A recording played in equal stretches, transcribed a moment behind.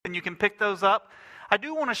and you can pick those up. I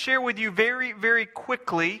do want to share with you very, very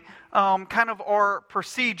quickly kind of our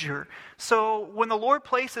procedure. So when the Lord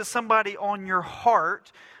places somebody on your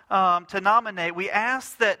heart to nominate, we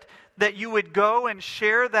ask that you would go and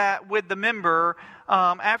share that with the member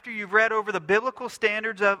after you've read over the biblical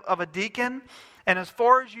standards of a deacon. And as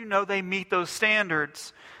far as you know, they meet those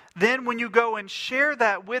standards. Then when you go and share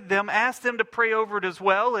that with them, ask them to pray over it as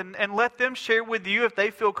well and let them share with you if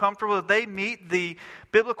they feel comfortable that they meet the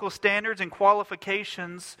biblical standards and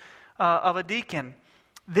qualifications of a deacon.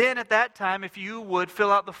 Then at that time, if you would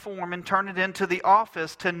fill out the form and turn it into the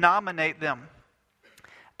office to nominate them.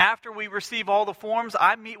 After we receive all the forms,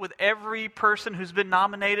 I meet with every person who's been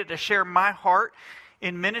nominated to share my heart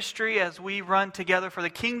in ministry as we run together for the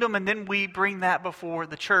kingdom, and then we bring that before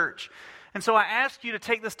the church. And so I ask you to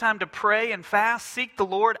take this time to pray and fast, seek the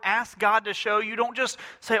Lord, ask God to show you. Don't just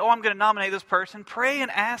say, I'm going to nominate this person. Pray and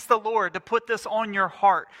ask the Lord to put this on your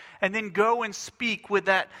heart. And then go and speak with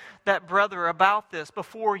that brother about this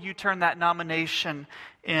before you turn that nomination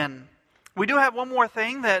in. We do have one more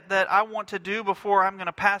thing that I want to do before I'm going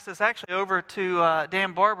to pass this actually over to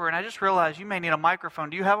Dan Barber. And I just realized you may need a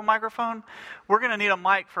microphone. Do you have a microphone? We're going to need a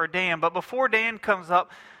mic for Dan. But before Dan comes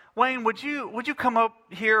up, Wayne, would you come up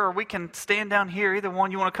here, or we can stand down here? Either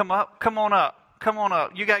one. You want to come up? Come on up. Come on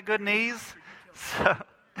up. You got good knees? So,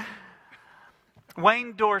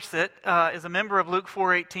 Wayne Dorsett is a member of Luke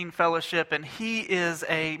 4:18 Fellowship, and he is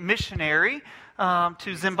a missionary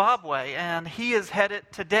to Zimbabwe, and he is headed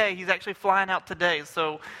today. He's actually flying out today.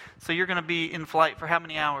 So you're going to be in flight for how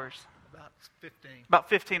many hours? About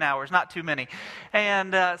 15 hours, not too many.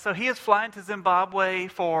 And so he is flying to Zimbabwe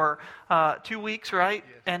for 2 weeks, right?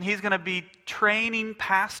 Yes. And he's going to be training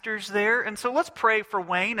pastors there. And so let's pray for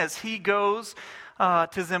Wayne as he goes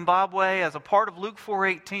to Zimbabwe as a part of Luke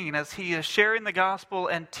 4:18, as he is sharing the gospel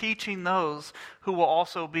and teaching those who will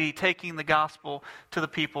also be taking the gospel to the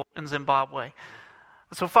people in Zimbabwe.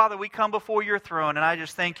 So, Father, we come before your throne, and I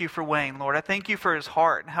just thank you for Wayne, Lord. I thank you for his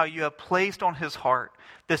heart and how you have placed on his heart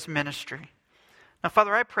this ministry. Now,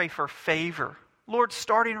 Father, I pray for favor, Lord,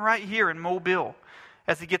 starting right here in Mobile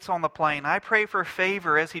as he gets on the plane. I pray for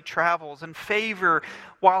favor as he travels and favor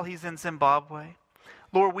while he's in Zimbabwe.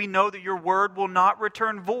 Lord, we know that your word will not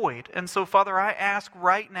return void. And so, Father, I ask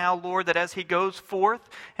right now, Lord, that as he goes forth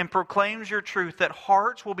and proclaims your truth, that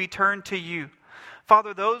hearts will be turned to you.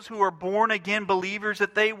 Father, those who are born again believers,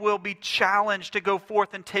 that they will be challenged to go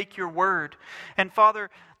forth and take your word. And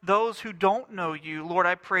Father, those who don't know you, Lord,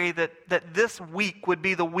 I pray that this week would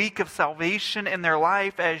be the week of salvation in their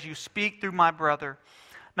life as you speak through my brother.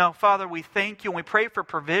 Now, Father, we thank you and we pray for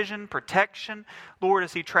provision, protection, Lord,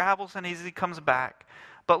 as he travels and as he comes back.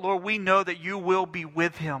 But Lord, we know that you will be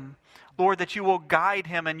with him. Lord, that you will guide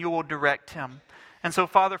him and you will direct him. And so,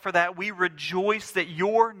 Father, for that, we rejoice that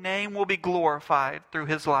your name will be glorified through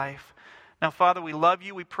his life. Now, Father, we love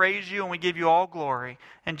you, we praise you, and we give you all glory.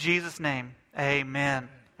 In Jesus' name, amen.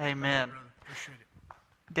 Amen. Appreciate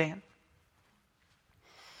it. Dan?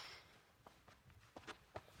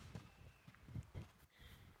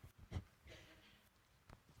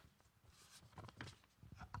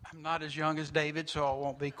 I'm not as young as David, so I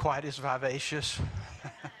won't be quite as vivacious.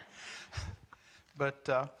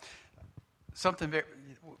 But something very,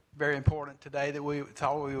 very important today that we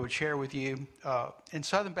thought we would share with you. In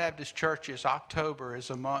Southern Baptist churches, October is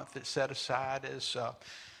a month that's set aside as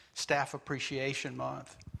Staff Appreciation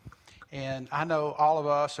Month. And I know all of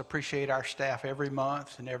us appreciate our staff every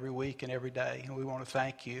month and every week and every day, and we want to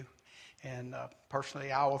thank you. And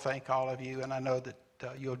personally, I will thank all of you, and I know that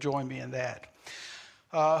you'll join me in that.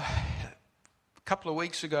 A couple of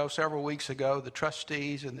weeks ago, several weeks ago, the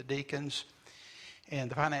trustees and the deacons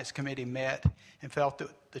and the finance committee met and felt that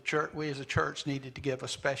the church, we as a church needed to give a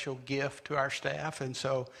special gift to our staff, and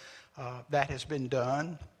so that has been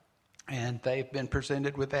done. And they've been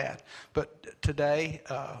presented with that. But today,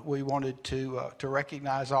 we wanted to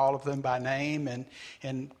recognize all of them by name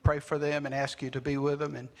and pray for them and ask you to be with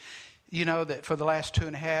them. And you know that for the last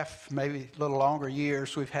 2.5, maybe a little longer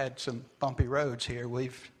years, we've had some bumpy roads here.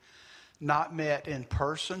 We've not met in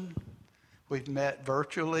person. We've met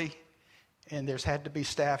virtually. And there's had to be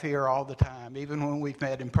staff here all the time. Even when we've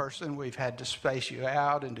met in person, we've had to space you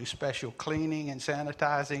out and do special cleaning and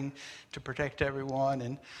sanitizing to protect everyone.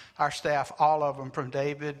 And our staff, all of them from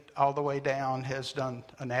David all the way down, has done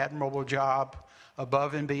an admirable job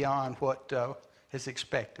above and beyond what is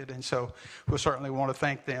expected. And so we'll certainly want to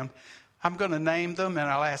thank them. I'm going to name them, and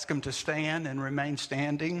I'll ask them to stand and remain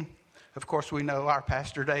standing. Of course, we know our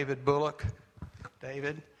Pastor David Bullock.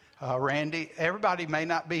 David. Randy, everybody may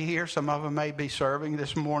not be here. Some of them may be serving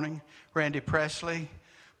this morning. Randy Presley,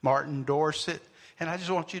 Martin Dorsett, And I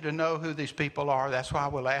just want you to know who these people are. That's why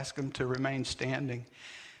we'll ask them to remain standing.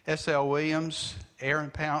 S.L. Williams,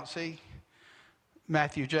 Aaron Pouncey,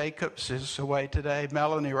 Matthew Jacobs is away today.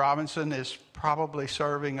 Melanie Robinson is probably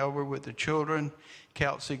serving over with the children.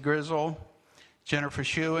 Kelsey Grizzle, Jennifer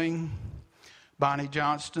Schewing, Bonnie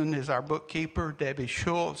Johnston is our bookkeeper. Debbie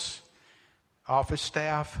Schultz, office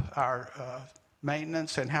staff. Our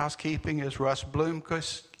maintenance and housekeeping is Russ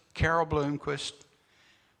Bloomquist, Carol Bloomquist,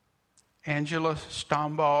 Angela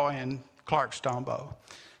Stombaugh, and Clark Stombaugh.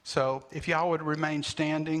 So if y'all would remain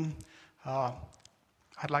standing, I'd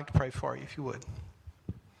like to pray for you, if you would.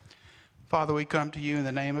 Father, we come to you in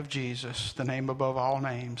the name of Jesus, the name above all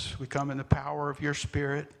names. We come in the power of your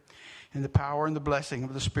Spirit, in the power and the blessing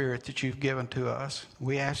of the Spirit that you've given to us.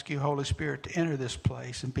 We ask you, Holy Spirit, to enter this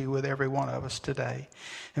place and be with every one of us today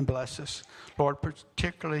and bless us. Lord,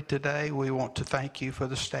 particularly today, we want to thank you for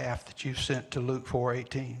the staff that you've sent to Luke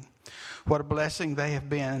 4:18. What a blessing they have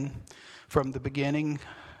been from the beginning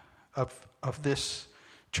of this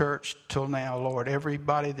church till now, Lord.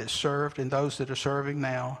 Everybody that served and those that are serving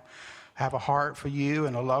now have a heart for you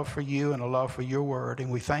and a love for you and a love for your word.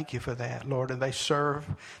 And we thank you for that, Lord. And they serve,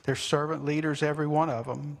 they're servant leaders, every one of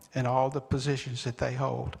them, in all the positions that they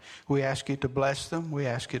hold. We ask you to bless them. We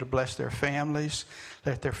ask you to bless their families.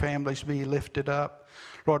 Let their families be lifted up.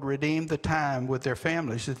 Lord, redeem the time with their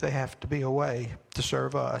families that they have to be away to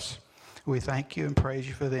serve us. We thank you and praise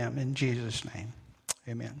you for them. In Jesus' name,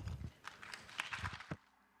 amen.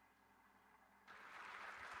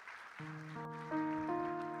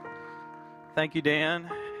 Thank you, Dan.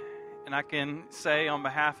 And I can say on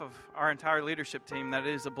behalf of our entire leadership team that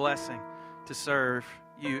it is a blessing to serve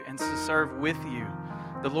you and to serve with you.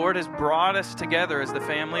 The Lord has brought us together as the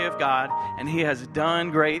family of God, and He has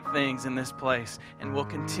done great things in this place and will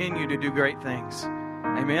continue to do great things.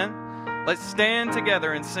 Amen? Let's stand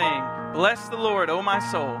together and sing, "Bless the Lord, O my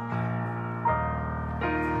soul."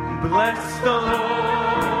 Bless the Lord,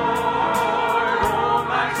 O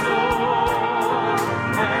my soul,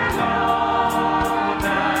 and all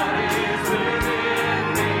that is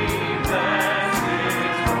within me, bless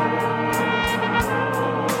His holy name.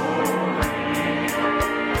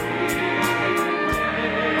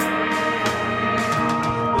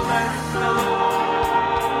 Bless the Lord,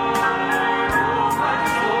 O my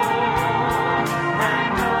soul,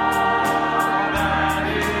 and all that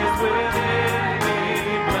is within me,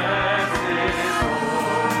 bless His holy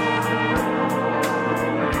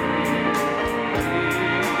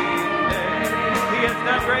name. He has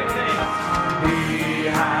done great things. He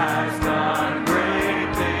has done great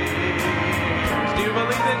things. Do you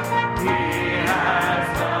believe it? He has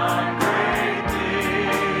done great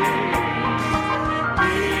things.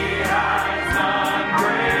 He has done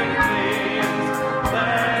great things.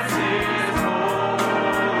 Bless His holy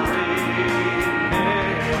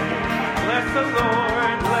name. Bless the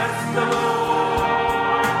Lord, bless the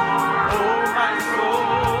Lord, oh my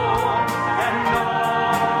soul, and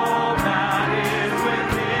all that is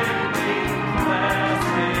within me, bless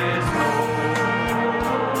His holy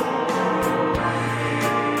name.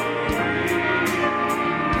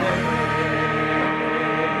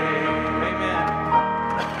 Amen.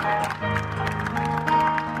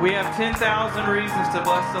 We have 10,000 reasons to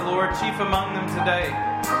bless the Lord, chief among them today,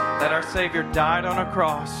 that our Savior died on a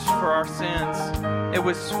cross for our sins. It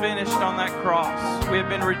was finished on that cross. We have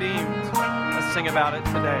been redeemed. Let's sing about it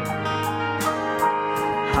today.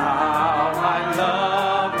 How I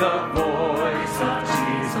love the voice of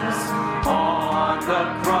Jesus on the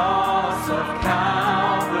cross of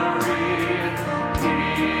Calvary. He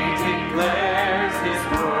declares His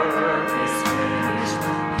work is finished.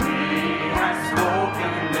 He has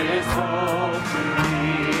spoken this hope to me.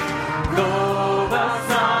 Though the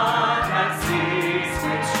sun has ceased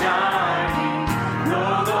its shining,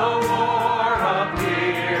 though the war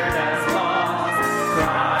appeared as lost,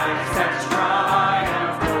 Christ has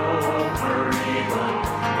triumphed over evil.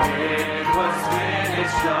 It was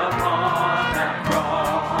finished upon that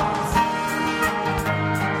cross.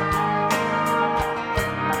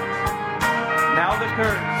 Now the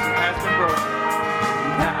curse has been broken.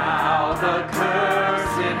 Now the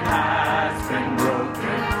curse, it has been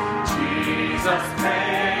broken. Jesus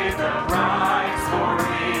paid the price for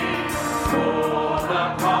me. For the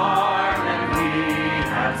pardon He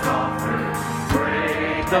has offered,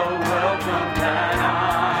 great the welcome that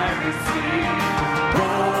I receive.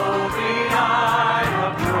 Boldly I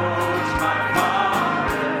approach my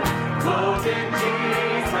Father, clothed in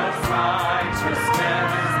Jesus'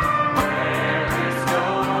 righteousness. There is no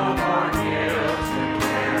more guilt to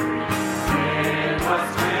carry. It was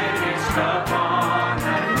finished upon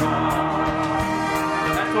that cross.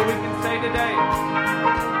 That's what we can say today.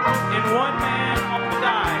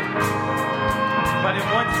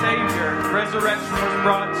 resurrection was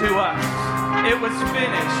brought to us. It was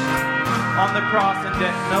finished on the cross, and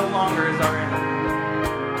death no longer is our enemy.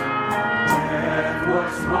 Death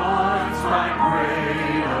was once my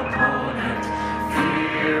great opponent.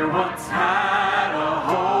 Fear once had a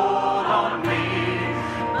hold on me,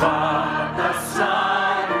 but the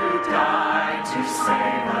Son who died to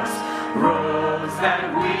save us rose that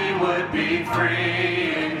we would be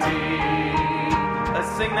free indeed.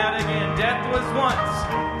 Let's sing that again. Death was once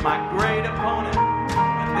my great opponent,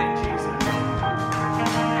 and then Jesus.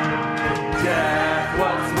 Death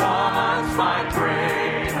was once my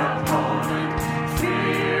great opponent.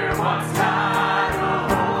 Fear once had a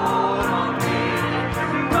hold on me,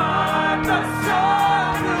 but the Son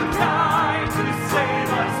who died to save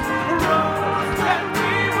us rose that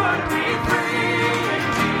we would be free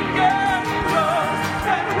indeed. Yeah, He rose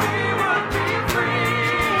that we would be free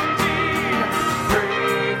indeed.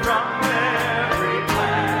 Free from every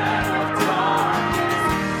plan of darkness,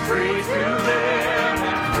 free to live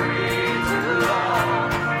and free to love.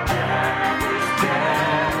 Death is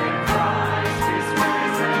dead and Christ is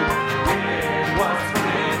risen. It was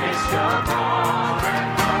finished upon the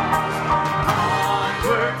cross.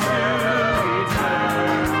 Onward to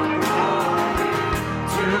eternal glory,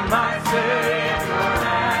 to my Savior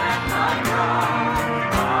and my God.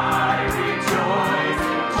 I rejoice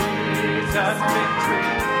in Jesus' victory.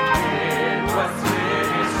 It was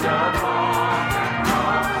finished upon that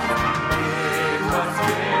cross. It was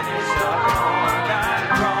finished upon that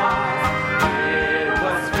cross. It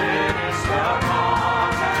was finished upon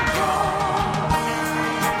that cross.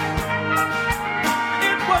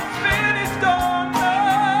 It was finished on the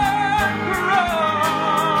cross.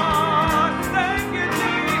 Thank you,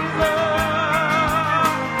 Jesus.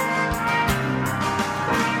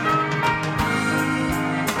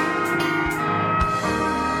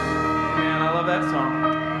 Man, I love that song.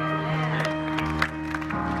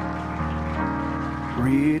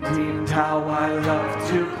 Redeemed, how I love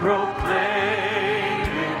to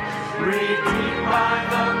proclaim it. Redeemed by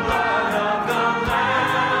the blood of the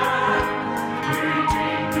Lamb.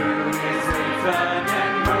 Redeemed through His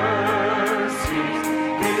infinite mercies.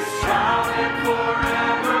 His child and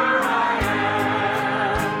forever I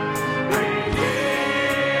am. Redeemed,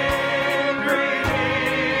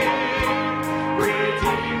 redeemed,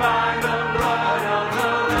 redeemed by the blood of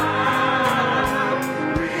the Lamb.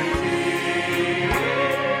 Redeemed,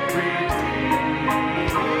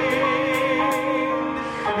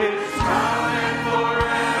 His child and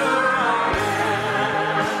forever I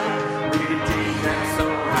am. Redeemed and so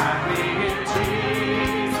happy in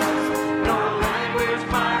Jesus. No language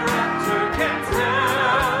my rapture can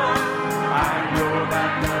tell. I know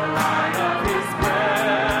that the light of His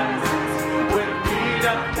presence will lead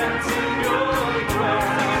up continually dwell.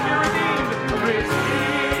 Sing if you're redeemed.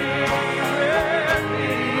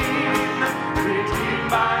 Redeemed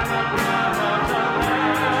by the blood of the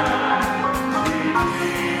Lamb.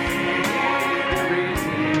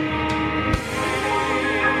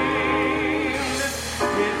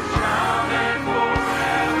 His child and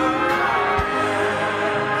forever I am.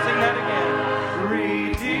 Sing that again.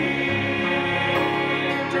 Redeemed,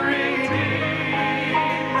 redeemed,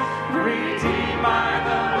 redeemed by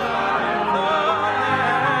the blood of the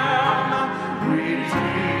Lamb.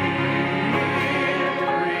 Redeemed,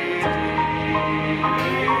 redeemed,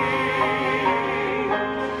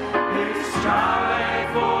 His child and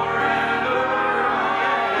forever I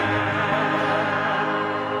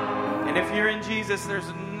am. And if you're in Jesus,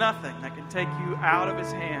 there's nothing that can take you out of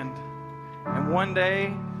His hand. And one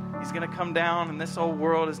day, He's going to come down, and this old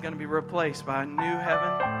world is going to be replaced by a new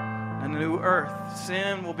heaven and a new earth.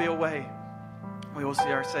 Sin will be away. We will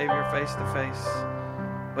see our Savior face to face.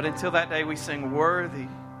 But until that day, we sing, "Worthy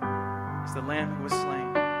is the Lamb who was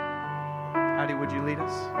slain." Heidi, would you lead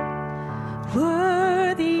us?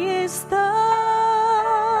 Worthy is the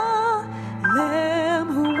Lamb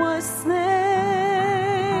who was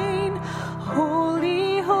slain.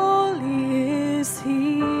 Holy, holy is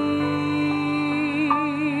He.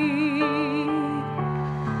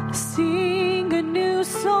 Sing a new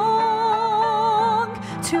song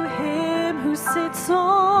to Him who sits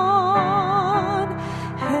on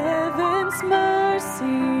heaven's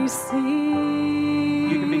mercy seat.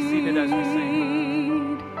 You can be seated as we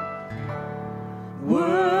sing.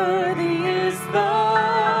 Worthy is the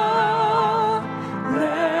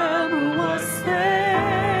Lamb who was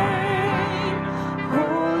slain.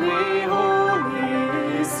 Holy, holy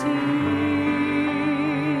is He.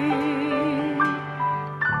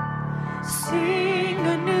 Sing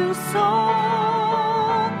a new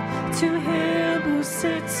song to Him who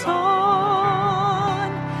sits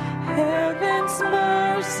on heaven's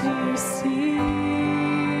mercy seat.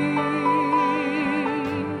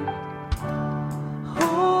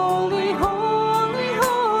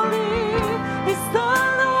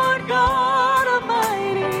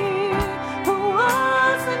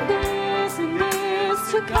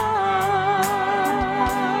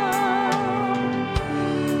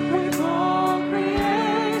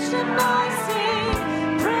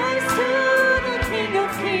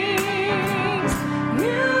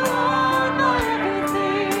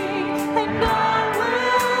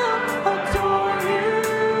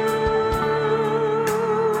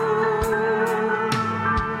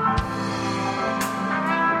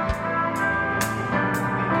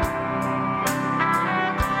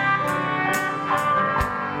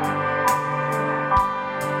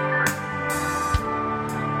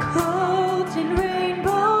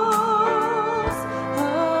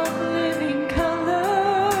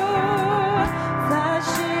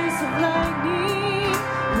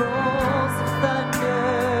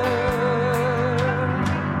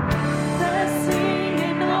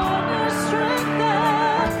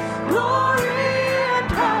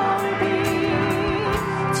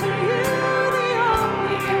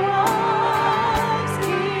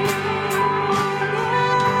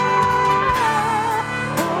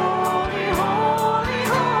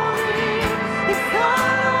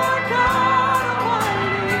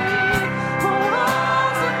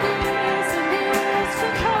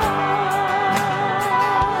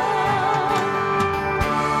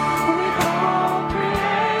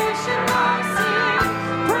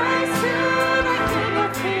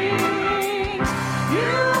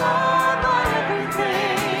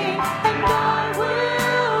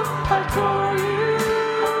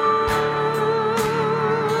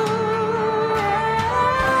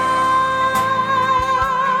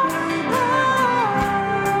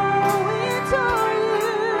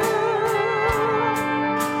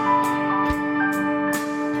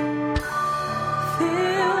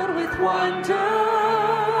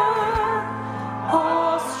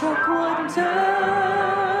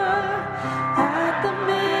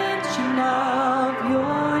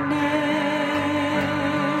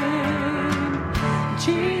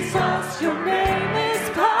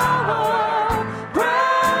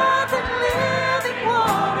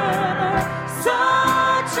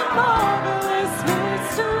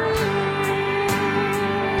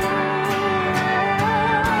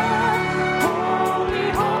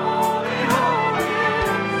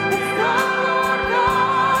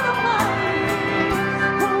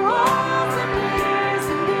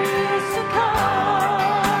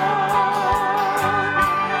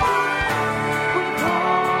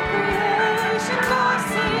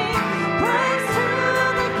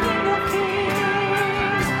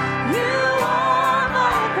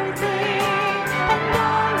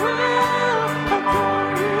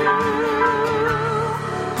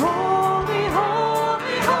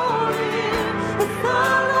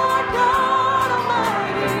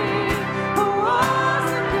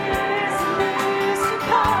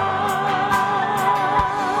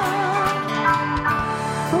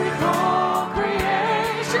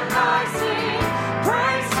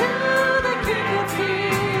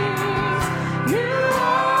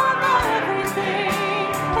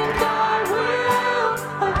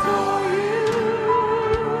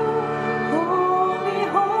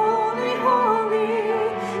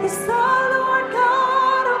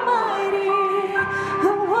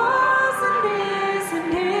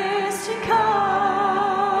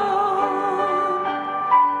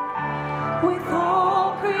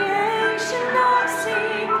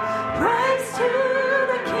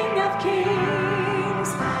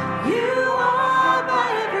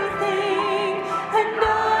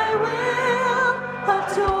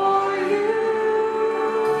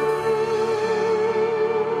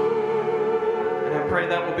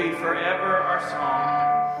 forever our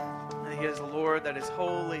song. And He is the Lord that is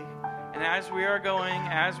holy. And as we are going,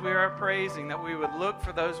 as we are praising, that we would look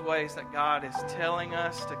for those ways that God is telling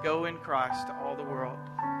us to go in Christ to all the world.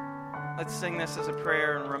 Let's sing this as a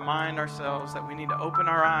prayer and remind ourselves that we need to open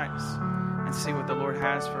our eyes and see what the Lord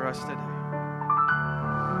has for us today.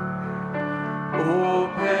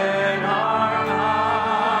 Open our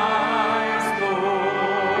eyes, Lord.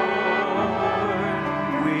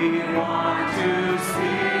 We want to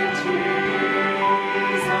see Jesus,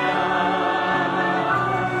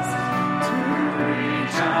 to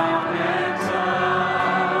reach out and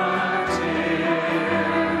touch Him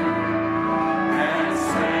and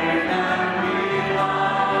say that we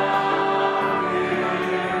love Him.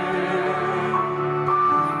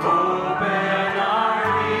 Open our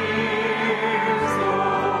ears,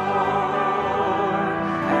 Lord,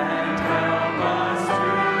 and help us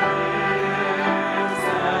to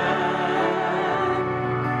listen.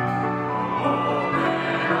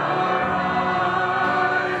 Open our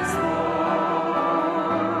eyes, Lord.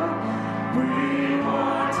 We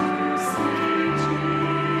want to see Jesus.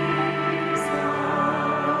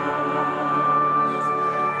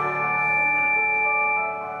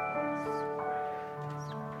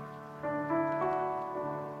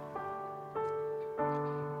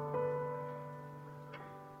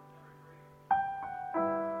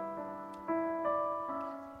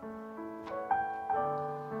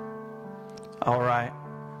 All right.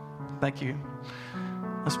 Thank you.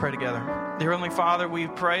 Let's pray together. Dear Heavenly Father, we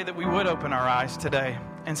pray that we would open our eyes today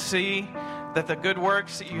and see that the good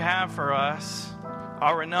works that you have for us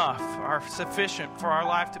are enough, are sufficient for our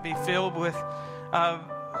life to be filled with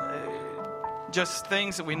just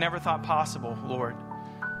things that we never thought possible, Lord.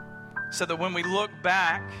 So that when we look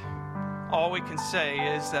back, all we can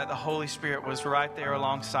say is that the Holy Spirit was right there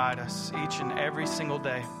alongside us each and every single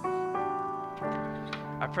day.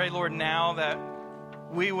 I pray, Lord, now that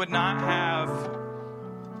we would not have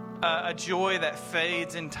a joy that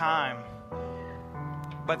fades in time,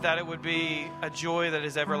 but that it would be a joy that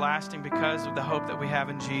is everlasting because of the hope that we have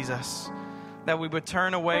in Jesus. That we would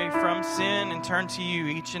turn away from sin and turn to you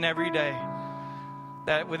each and every day.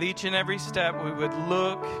 That with each and every step we would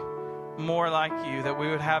look more like you, that we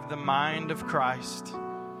would have the mind of Christ,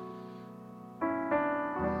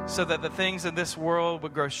 so that the things of this world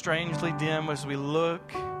would grow strangely dim as we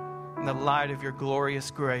look in the light of your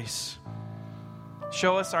glorious grace.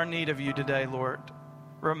 Show us our need of you today, Lord.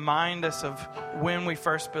 Remind us of when we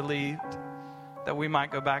first believed, that we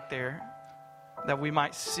might go back there, that we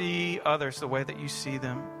might see others the way that you see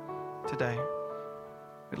them today.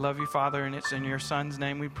 We love you, Father, and it's in your Son's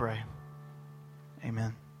name we pray.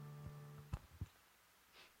 Amen.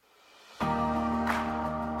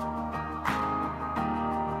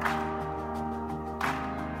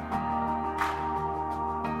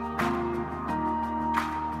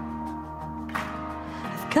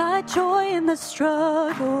 Got joy in the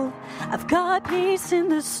struggle. I've got peace in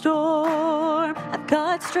the storm. I've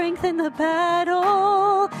got strength in the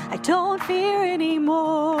battle. I don't fear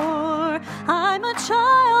anymore. I'm a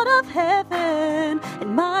child of heaven,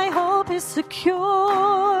 and my hope is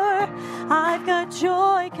secure. I've got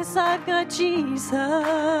joy 'cause I've got Jesus.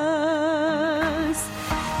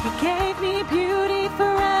 He gave me beauty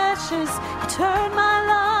for ashes. He turned my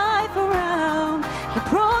life around. He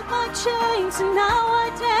broke my chains, and now I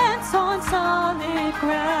dance on solid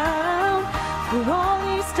ground. For all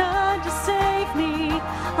He's done to save me,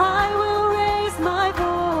 I will raise my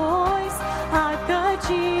voice. I've got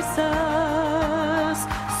Jesus,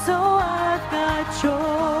 so I've got joy.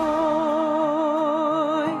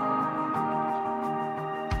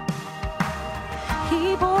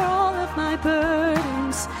 He bore all of my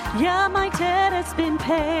burdens. Yeah, my debt has been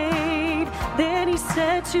paid. Then He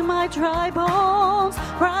said to my dry bones,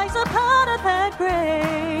 rise up out of that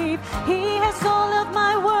grave. He has all of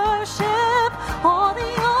my worship, all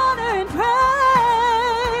the honor and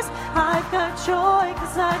praise. I've got joy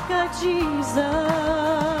 'cause I've got Jesus.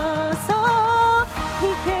 Oh,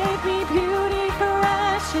 He gave me beauty for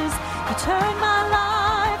ashes. He turned my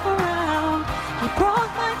life around. He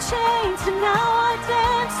broke my chains, and now I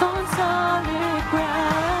dance on solid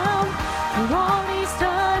ground. For all He's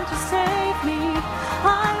done to save me,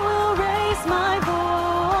 I will raise my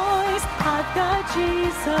voice. I've got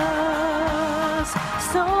Jesus,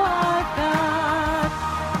 so I've got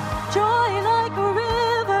joy like a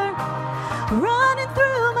river running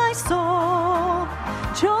through my soul.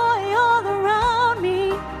 Joy all around me,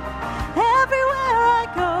 everywhere I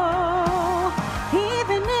go.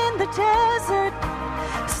 Even in the desert,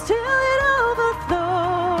 still it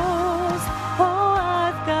overflows.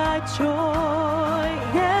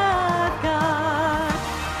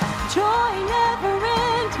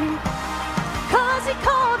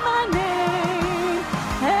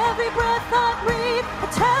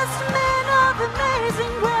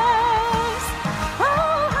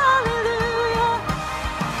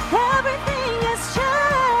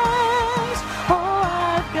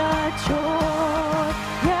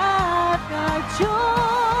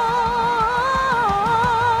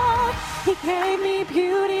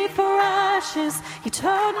 ashes. He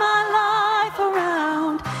turned my life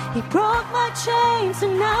around. He broke my chains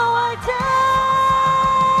and now I dance.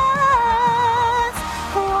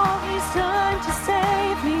 For all He's done to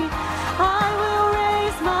save me, I will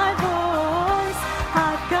raise my voice.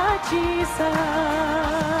 I've got Jesus.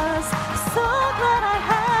 So glad I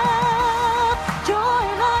have joy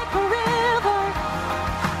like a river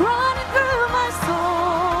running through my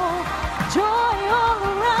soul. Joy all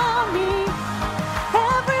around me,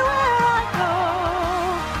 everywhere I go.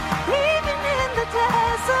 Even in the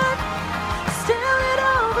desert, still it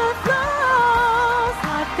overflows.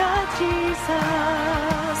 I've got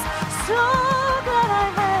Jesus. So glad I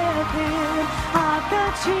have Him. I've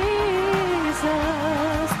got Jesus.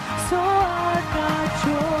 So I've got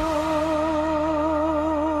joy.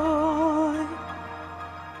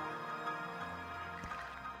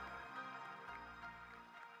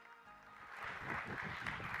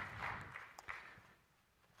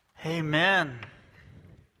 Amen.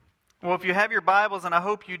 Well, if you have your Bibles, and I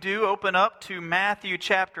hope you do, open up to Matthew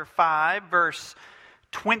chapter 5, verse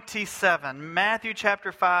 27. Matthew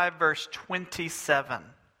chapter 5, verse 27.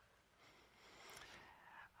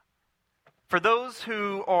 For those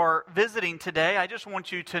who are visiting today, I just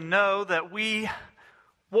want you to know that we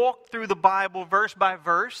walk through the Bible verse by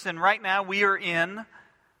verse, and right now we are in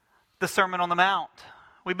the Sermon on the Mount.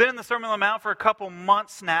 We've been in the Sermon on the Mount for a couple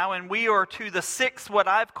months now, and we are to the sixth, what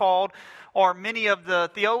I've called, or many of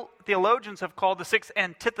the theologians have called, the sixth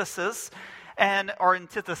antithesis, or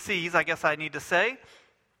antitheses, I guess I need to say.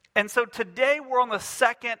 And so today we're on the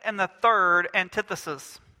second and the third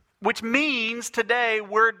antithesis, which means today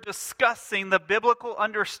we're discussing the biblical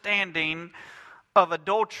understanding of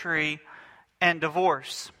adultery and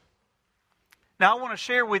divorce. Now I want to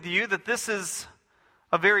share with you that this is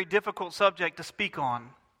a very difficult subject to speak on,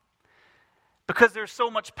 because there's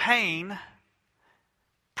so much pain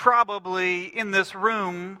probably in this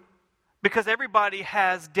room, because everybody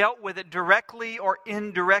has dealt with it directly or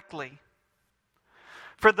indirectly.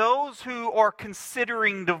 For those who are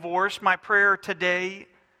considering divorce, my prayer today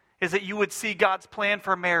is that you would see God's plan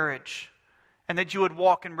for marriage and that you would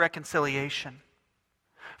walk in reconciliation.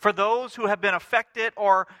 For those who have been affected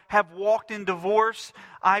or have walked in divorce,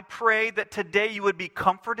 I pray that today you would be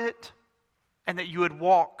comforted and that you would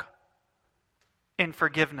walk in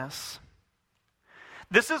forgiveness.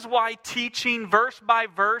 This is why teaching verse by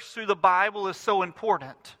verse through the Bible is so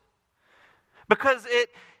important, because it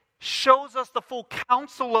shows us the full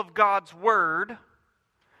counsel of God's Word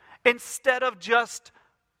instead of just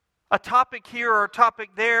a topic here or a topic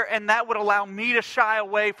there, and that would allow me to shy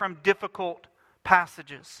away from difficult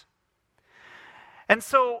passages. And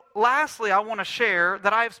so, lastly, I want to share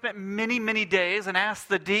that I have spent many, many days and asked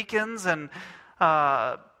the deacons and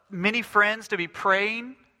many friends to be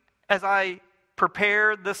praying as I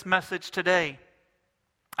prepare this message today.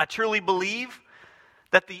 I truly believe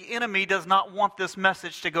that the enemy does not want this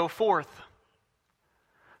message to go forth.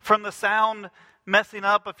 From the sound messing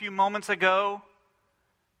up a few moments ago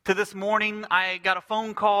to this morning, I got a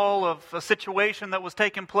phone call of a situation that was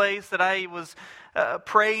taking place that I was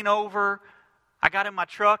praying over. I got in my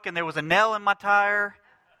truck and there was a nail in my tire.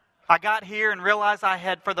 I got here and realized I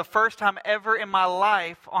had, for the first time ever in my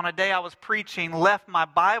life, on a day I was preaching, left my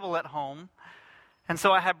Bible at home. And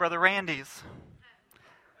so I had Brother Randy's.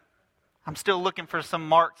 I'm still looking for some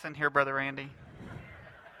marks in here, Brother Randy.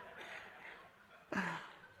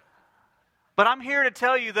 But I'm here to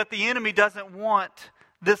tell you that the enemy doesn't want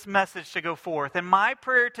this message to go forth. And my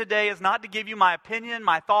prayer today is not to give you my opinion,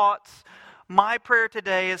 my thoughts. My prayer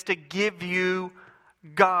today is to give you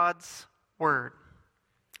God's Word.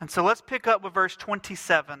 And so let's pick up with verse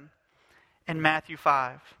 27 in Matthew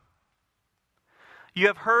 5. You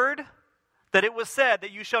have heard that it was said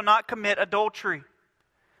that you shall not commit adultery.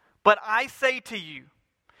 But I say to you,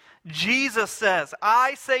 Jesus says,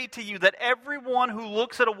 I say to you that everyone who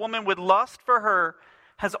looks at a woman with lust for her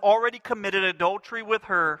has already committed adultery with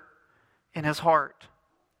her in his heart.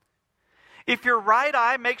 If your right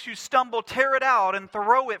eye makes you stumble, tear it out and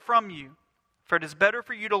throw it from you. For it is better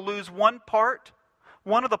for you to lose one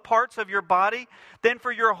of the parts of your body, than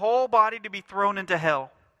for your whole body to be thrown into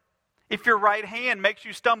hell. If your right hand makes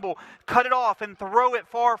you stumble, cut it off and throw it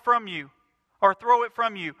from you.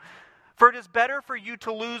 For it is better for you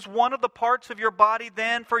to lose one of the parts of your body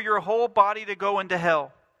than for your whole body to go into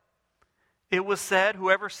hell. It was said,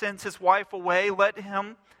 whoever sends his wife away, let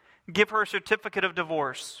him give her a certificate of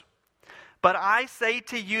divorce. But I say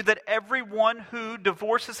to you that everyone who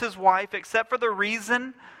divorces his wife, except for the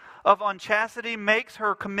reason of unchastity, makes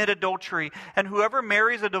her commit adultery. And whoever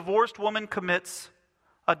marries a divorced woman commits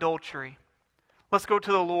adultery. Let's go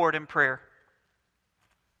to the Lord in prayer.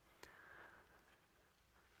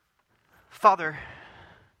 Father,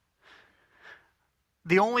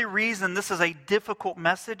 the only reason this is a difficult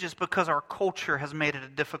message is because our culture has made it a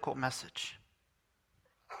difficult message.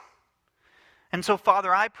 And so,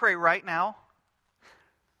 Father, I pray right now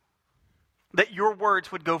that your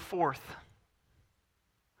words would go forth.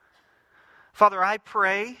 Father, I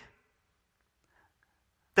pray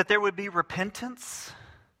that there would be repentance,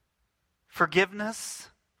 forgiveness,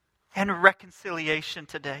 and reconciliation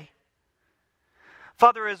today.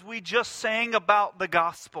 Father, as we just sang about the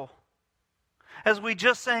gospel, as we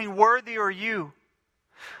just sang, worthy are you,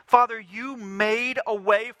 Father, you made a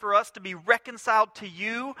way for us to be reconciled to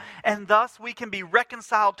you, and thus we can be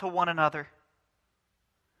reconciled to one another.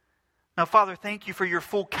 Now, Father, thank you for your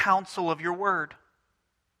full counsel of your word.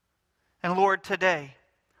 And Lord, today,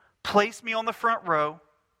 place me on the front row.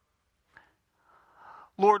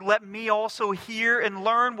 Lord, let me also hear and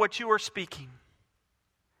learn what you are speaking.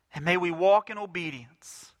 And may we walk in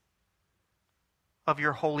obedience of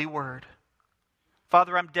your holy word.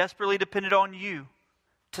 Father, I'm desperately dependent on you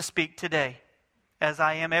to speak today, as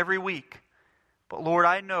I am every week. But Lord,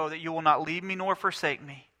 I know that you will not leave me nor forsake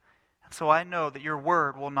me. And so I know that your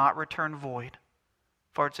word will not return void.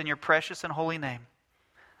 For it's in your precious and holy name,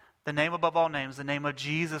 the name above all names, the name of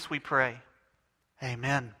Jesus, we pray.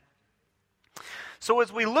 Amen. So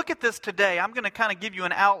as we look at this today, I'm going to kind of give you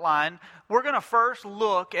an outline. We're going to first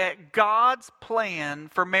look at God's plan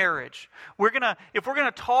for marriage. If we're going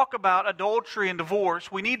to talk about adultery and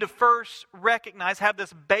divorce, we need to first recognize, have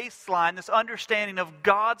this baseline, this understanding of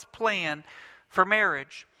God's plan for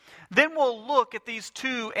marriage. Then we'll look at these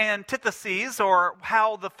two antitheses, or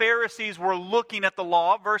how the Pharisees were looking at the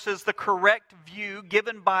law versus the correct view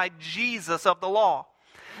given by Jesus of the law.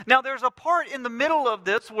 Now, there's a part in the middle of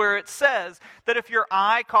this where it says that if your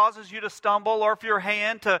eye causes you to stumble, or if your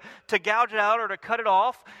hand to gouge it out or to cut it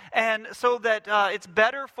off, and so that it's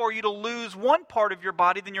better for you to lose one part of your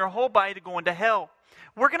body than your whole body to go into hell.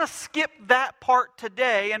 We're going to skip that part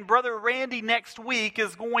today, and Brother Randy next week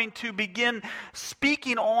is going to begin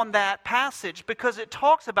speaking on that passage because it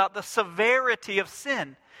talks about the severity of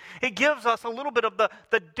sin. It gives us a little bit of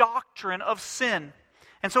the doctrine of sin.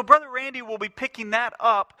 And so Brother Randy will be picking that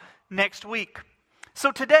up next week.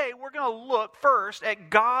 So today we're going to look first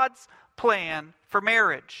at God's plan for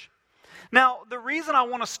marriage. Now, the reason I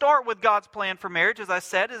want to start with God's plan for marriage, as I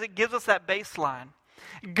said, is it gives us that baseline.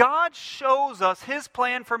 God shows us His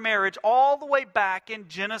plan for marriage all the way back in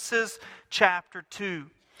Genesis chapter 2.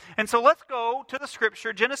 And so let's go to the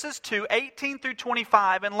scripture, Genesis 2, 18 through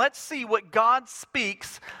 25, and let's see what God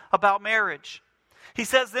speaks about marriage. He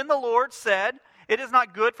says, "Then the Lord said, 'It is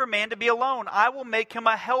not good for man to be alone. I will make him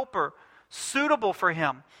a helper suitable for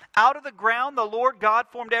him. Out of the ground the Lord God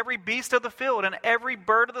formed every beast of the field and every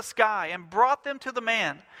bird of the sky and brought them to the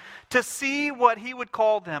man to see what he would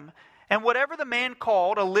call them. And whatever the man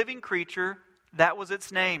called a living creature, that was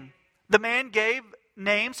its name. The man gave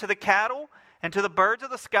names to the cattle and to the birds of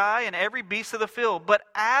the sky and every beast of the field. But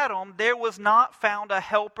Adam, there was not found a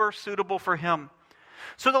helper suitable for him.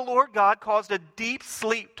 So the Lord God caused a deep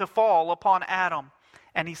sleep to fall upon Adam,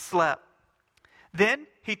 and he slept. Then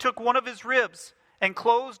he took one of his ribs and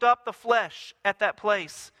closed up the flesh at that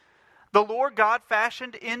place. The Lord God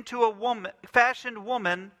fashioned into a woman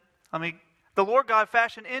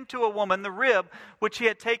the rib which he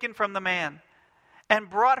had taken from the man, and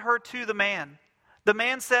brought her to the man. The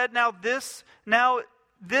man said, Now this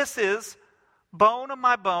is bone of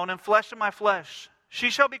my bone and flesh of my flesh. She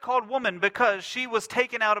shall be called woman, because she was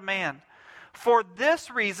taken out of man. For this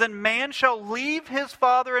reason man shall leave his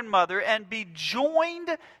father and mother and be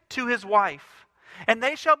joined to his wife, and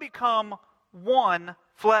they shall become one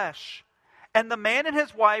flesh. And the man and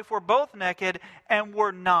his wife were both naked and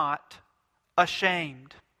were not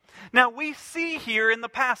ashamed.'" Now we see here in the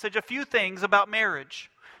passage a few things about marriage.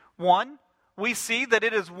 One, we see that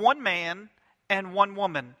it is one man and one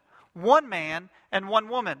woman. One man and one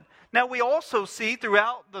woman. Now we also see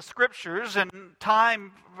throughout the scriptures, and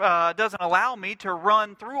time doesn't allow me to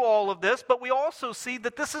run through all of this, but we also see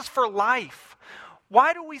that this is for life.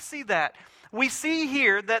 Why do we see that? We see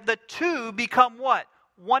here that the two become what?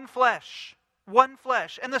 One flesh. One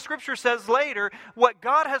flesh. And the scripture says later, what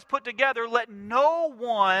God has put together, let no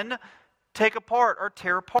one take apart or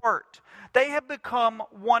tear apart. They have become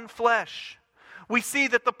one flesh. We see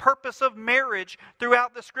that the purpose of marriage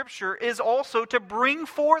throughout the scripture is also to bring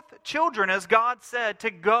forth children, as God said,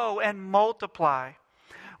 to go and multiply.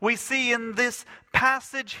 We see in this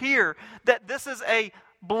passage here that this is a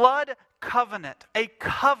blood covenant,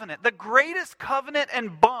 the greatest covenant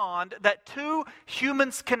and bond that two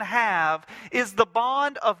humans can have is the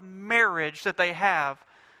bond of marriage that they have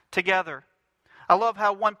together. I love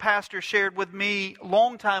how one pastor shared with me a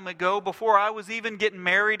long time ago, before I was even getting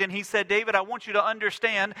married, and he said, David, I want you to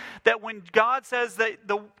understand that when God says that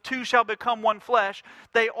the two shall become one flesh,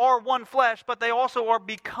 they are one flesh, but they also are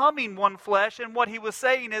becoming one flesh. And what he was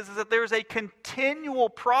saying is that there's a continual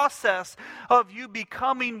process of you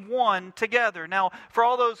becoming one together. Now, for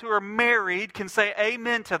all those who are married can say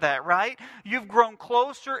amen to that, right? You've grown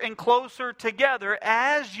closer and closer together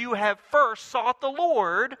as you have first sought the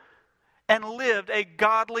Lord and lived a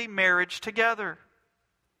godly marriage together.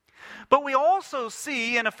 But we also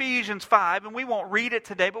see in Ephesians 5, and we won't read it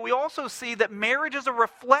today, but we also see that marriage is a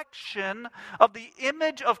reflection of the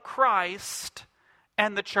image of Christ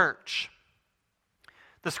and the church.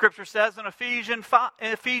 The scripture says in Ephesians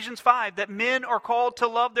 5 that men are called to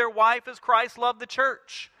love their wife as Christ loved the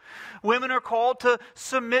church. Women are called to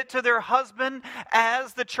submit to their husband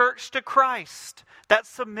as the church to Christ. That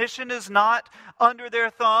submission is not under their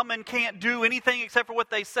thumb and can't do anything except for what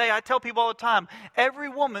they say. I tell people all the time, every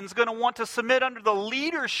woman's going to want to submit under the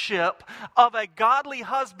leadership of a godly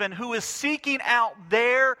husband who is seeking out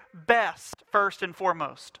their best first and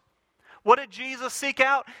foremost. What did Jesus seek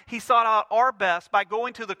out? He sought out our best by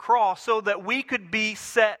going to the cross so that we could be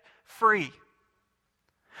set free.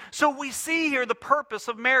 So we see here the purpose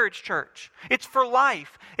of marriage, church. It's for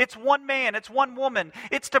life. It's one man. It's one woman.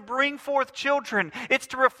 It's to bring forth children. It's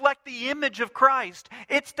to reflect the image of Christ.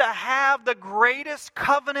 It's to have the greatest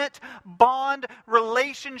covenant bond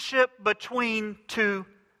relationship between two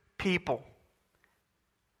people.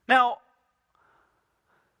 Now,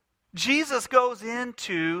 Jesus goes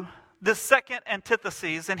into the second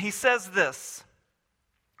antithesis, and he says this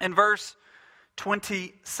in verse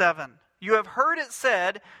 27. You have heard it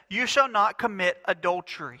said, you shall not commit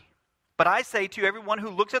adultery. But I say to you, everyone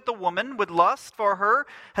who looks at the woman with lust for her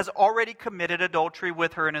has already committed adultery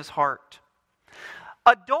with her in his heart.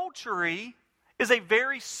 Adultery is a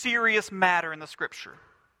very serious matter in the Scripture.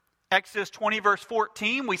 Exodus 20 verse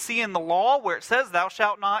 14, we see in the law where it says, thou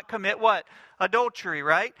shalt not commit what? Adultery,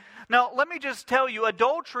 right? Now, let me just tell you,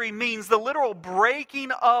 adultery means the literal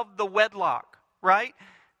breaking of the wedlock, right?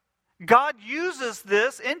 God uses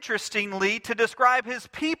this, interestingly, to describe his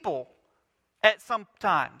people at some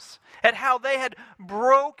times, at how they had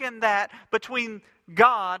broken that between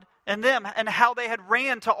God and them, and how they had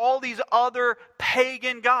ran to all these other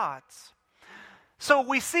pagan gods. So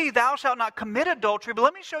we see, thou shalt not commit adultery, but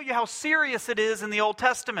let me show you how serious it is in the Old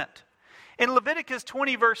Testament. In Leviticus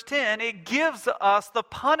 20 verse 10, it gives us the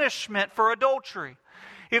punishment for adultery.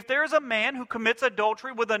 If there's a man who commits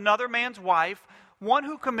adultery with another man's wife, one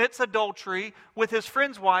who commits adultery with his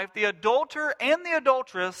friend's wife, the adulterer and the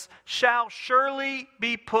adulteress shall surely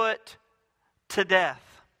be put to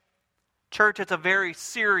death. Church, it's a very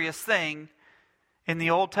serious thing in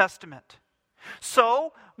the Old Testament.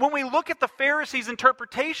 So, when we look at the Pharisees'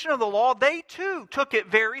 interpretation of the law, they too took it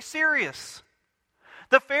very serious.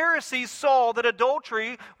 The Pharisees saw that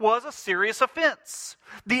adultery was a serious offense.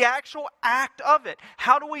 The actual act of it.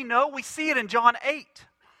 How do we know? We see it in John 8.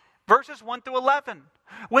 Verses 1 through 11,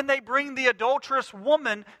 when they bring the adulterous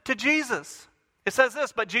woman to Jesus. It says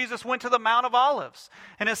this, but Jesus went to the Mount of Olives.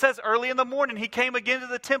 And it says, early in the morning he came again to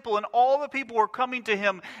the temple, and all the people were coming to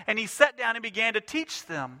him, and he sat down and began to teach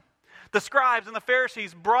them. The scribes and the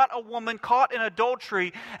Pharisees brought a woman caught in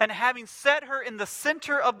adultery, and having set her in the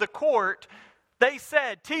center of the court, they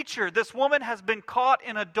said, Teacher, this woman has been caught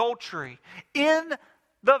in adultery, in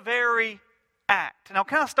the very act. Now,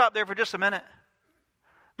 can I stop there for just a minute?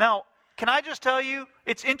 Now, can I just tell you,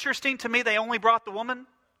 it's interesting to me they only brought the woman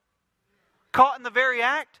caught in the very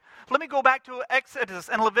act. Let me go back to Exodus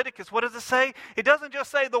and Leviticus. What does it say? It doesn't just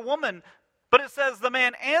say the woman, but it says the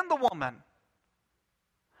man and the woman.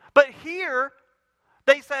 But here,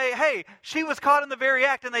 they say, hey, she was caught in the very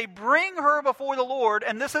act, and they bring her before the Lord,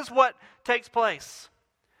 and this is what takes place.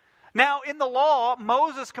 Now, in the law,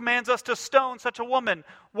 Moses commands us to stone such a woman.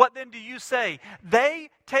 What then do you say? They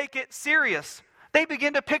take it serious. They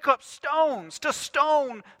begin to pick up stones to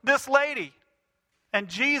stone this lady. And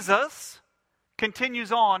Jesus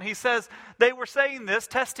continues on. He says they were saying this,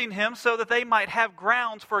 testing him so that they might have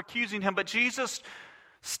grounds for accusing him. But Jesus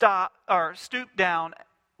stooped down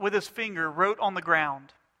with his finger, wrote on the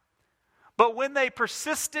ground. But when they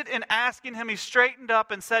persisted in asking him, he straightened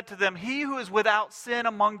up and said to them, he who is without sin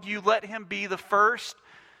among you, let him be the first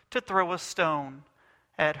to throw a stone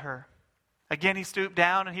at her. Again he stooped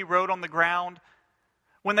down and he wrote on the ground.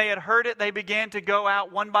 When they had heard it, they began to go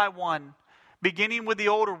out one by one, beginning with the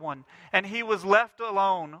older one. And he was left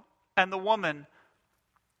alone, and the woman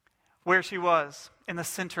where she was, in the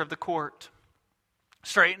center of the court.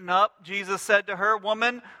 Straighten up, Jesus said to her,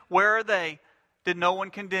 woman, where are they? Did no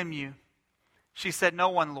one condemn you? She said, "No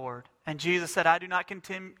one, Lord." And Jesus said, "I do not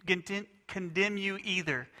condemn you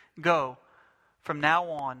either. Go. From now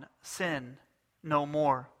on, sin no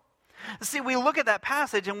more." See, we look at that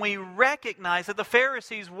passage and we recognize that the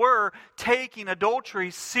Pharisees were taking adultery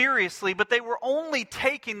seriously, but they were only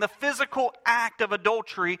taking the physical act of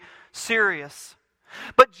adultery serious.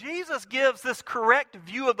 But Jesus gives this correct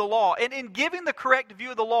view of the law. And in giving the correct view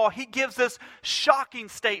of the law, he gives this shocking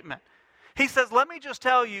statement. He says, let me just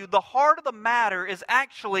tell you, the heart of the matter is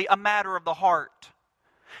actually a matter of the heart.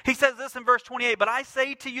 He says this in verse 28, "But I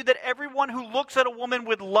say to you that everyone who looks at a woman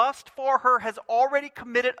with lust for her has already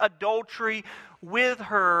committed adultery with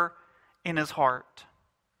her in his heart."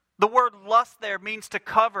 The word lust there means to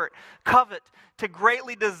covet, to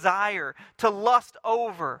greatly desire, to lust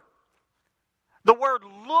over. The word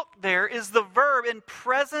look there is the verb in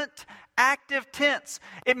present active tense.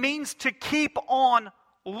 It means to keep on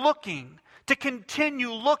looking, to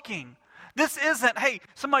continue looking. This isn't, hey,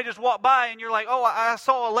 somebody just walked by and you're like, oh, I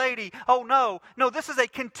saw a lady. Oh, no. No, this is a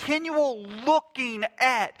continual looking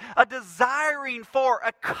at, a desiring for,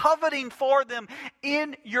 a coveting for them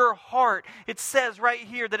in your heart. It says right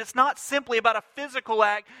here that it's not simply about a physical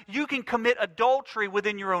act. You can commit adultery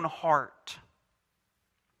within your own heart.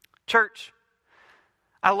 Church,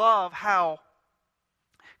 I love how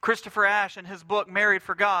Christopher Ash in his book, Married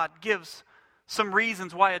for God, gives some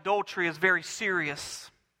reasons why adultery is very serious.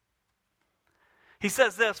 He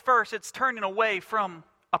says this, first, it's turning away from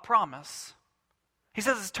a promise. He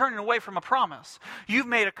says it's turning away from a promise. You've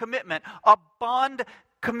made a commitment, a bond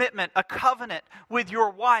commitment, a covenant with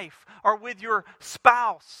your wife or with your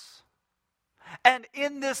spouse. And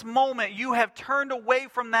in this moment, you have turned away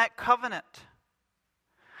from that covenant.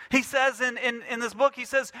 He says in this book, he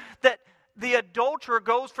says that the adulterer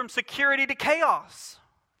goes from security to chaos.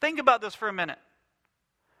 Think about this for a minute.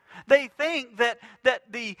 They think that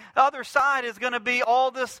the other side is going to be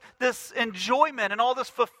all this enjoyment and all this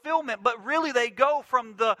fulfillment, but really they go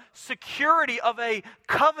from the security of a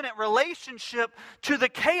covenant relationship to the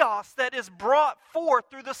chaos that is brought forth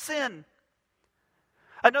through the sin.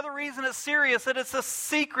 Another reason it's serious, that it's a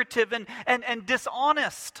secretive and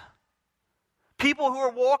dishonest. People who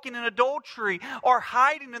are walking in adultery are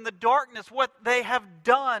hiding in the darkness what they have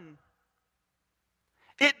done.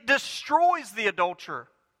 It destroys the adulterer.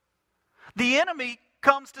 The enemy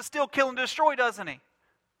comes to steal, kill, and destroy, doesn't he?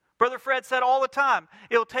 Brother Fred said all the time,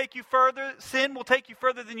 it'll take you further, sin will take you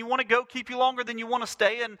further than you want to go, keep you longer than you want to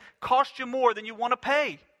stay, and cost you more than you want to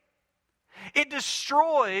pay. It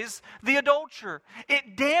destroys the adulterer.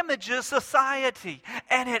 It damages society,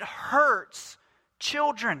 and it hurts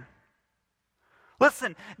children.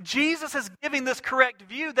 Listen, Jesus is giving this correct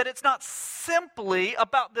view that it's not simply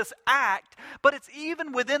about this act, but it's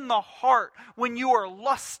even within the heart when you are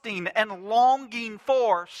lusting and longing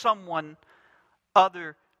for someone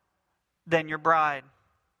other than your bride.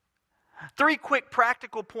 3 quick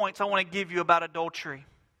practical points I want to give you about adultery.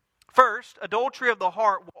 First, adultery of the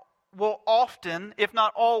heart will often, if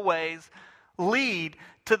not always, lead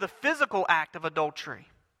to the physical act of adultery.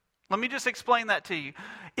 Let me just explain that to you.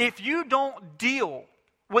 If you don't deal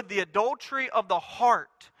with the adultery of the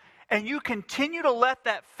heart and you continue to let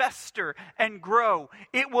that fester and grow,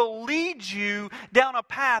 it will lead you down a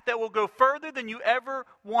path that will go further than you ever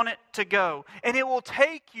want it to go. And it will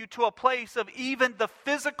take you to a place of even the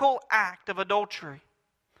physical act of adultery.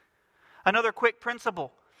 Another quick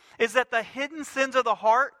principle is that the hidden sins of the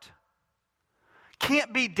heart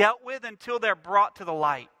can't be dealt with until they're brought to the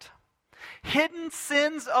light. Hidden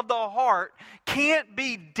sins of the heart can't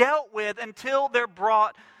be dealt with until they're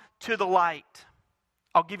brought to the light.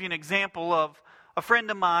 I'll give you an example of a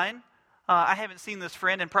friend of mine. I haven't seen this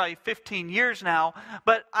friend in probably 15 years now,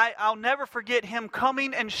 but I'll never forget him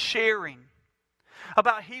coming and sharing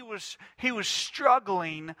about he was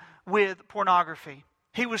struggling with pornography.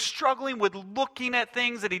 He was struggling with looking at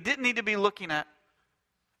things that he didn't need to be looking at.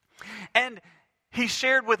 And he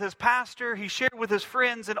shared with his pastor, he shared with his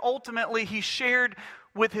friends, and ultimately he shared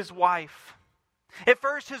with his wife. At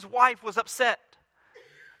first his wife was upset,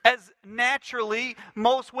 as naturally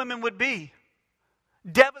most women would be.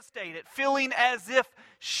 Devastated, feeling as if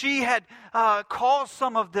she had caused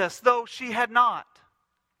some of this, though she had not.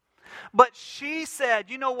 But she said,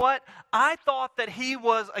 you know what? I thought that he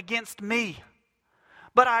was against me.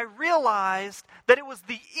 But I realized that it was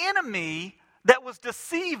the enemy that was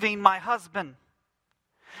deceiving my husband.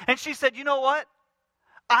 And she said, you know what?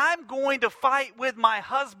 I'm going to fight with my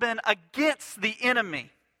husband against the enemy.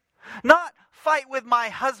 Not fight with my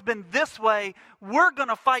husband this way. We're going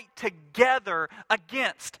to fight together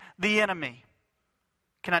against the enemy.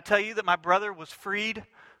 Can I tell you that my brother was freed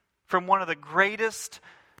from one of the greatest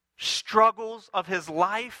struggles of his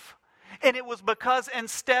life. And it was because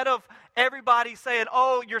instead of everybody saying,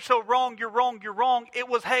 oh, you're so wrong, you're wrong, you're wrong, it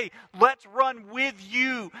was, hey, let's run with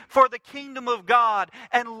you for the kingdom of God,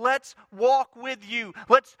 and let's walk with you.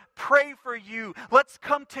 Let's pray for you. Let's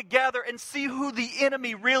come together and see who the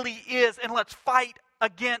enemy really is, and let's fight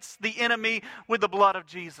against the enemy with the blood of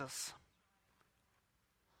Jesus.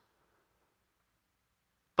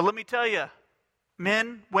 But let me tell you,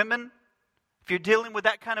 men, women, if you're dealing with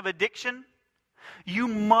that kind of addiction, you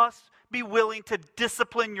must be willing to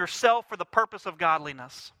discipline yourself for the purpose of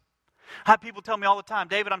godliness. I have people tell me all the time,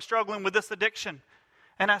 David, I'm struggling with this addiction.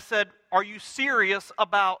 And I said, are you serious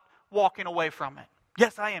about walking away from it?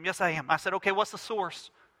 Yes, I am. Yes, I am. I said, okay, what's the source?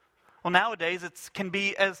 Well, nowadays it can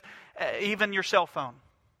be as even your cell phone.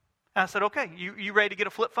 And I said, okay, you ready to get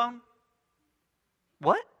a flip phone?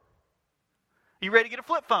 What? You ready to get a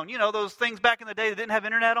flip phone? You know, those things back in the day that didn't have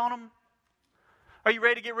internet on them? Are you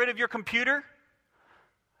ready to get rid of your computer?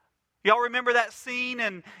 Y'all remember that scene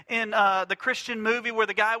in the Christian movie where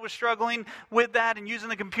the guy was struggling with that and using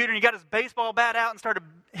the computer, and he got his baseball bat out and started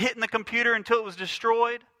hitting the computer until it was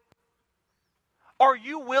destroyed? Are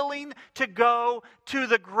you willing to go to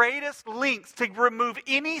the greatest lengths to remove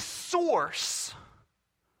any source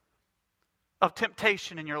of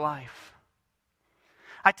temptation in your life?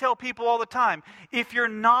 I tell people all the time, if you're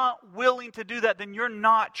not willing to do that, then you're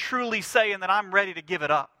not truly saying that I'm ready to give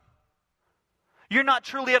it up. You're not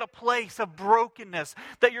truly at a place of brokenness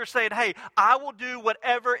that you're saying, hey, I will do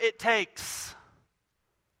whatever it takes.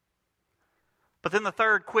 But then the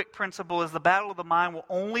third quick principle is the battle of the mind will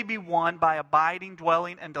only be won by abiding,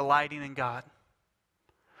 dwelling, and delighting in God.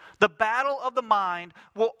 The battle of the mind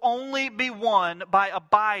will only be won by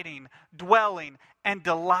abiding, dwelling, and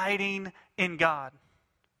delighting in God.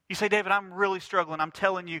 You say, David, I'm really struggling. I'm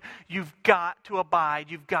telling you, you've got to abide.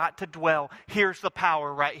 You've got to dwell. Here's the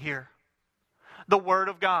power right here. The Word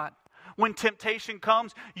of God. When temptation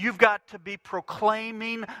comes, you've got to be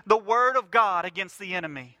proclaiming the Word of God against the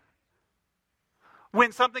enemy.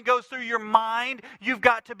 When something goes through your mind, you've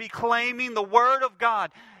got to be claiming the Word of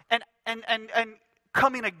God and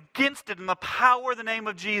coming against it in the power of the name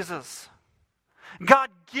of Jesus. God,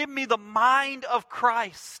 give me the mind of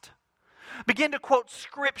Christ. Begin to quote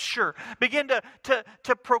Scripture. Begin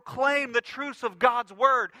to proclaim the truths of God's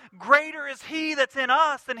Word. Greater is He that's in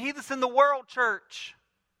us than he that's in the world, church.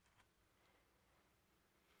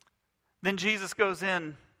 Then Jesus goes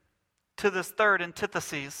in to this third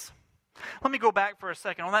antithesis. Let me go back for a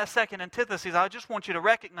second. On that second antithesis, I just want you to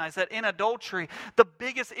recognize that in adultery, the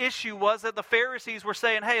biggest issue was that the Pharisees were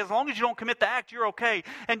saying, hey, as long as you don't commit the act, you're okay.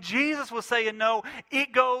 And Jesus was saying, no,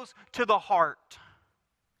 it goes to the heart.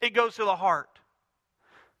 It goes to the heart.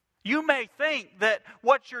 You may think that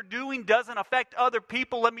what you're doing doesn't affect other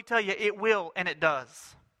people. Let me tell you, it will, and it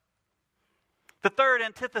does. The third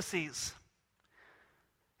antithesis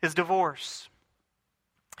is divorce.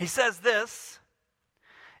 He says this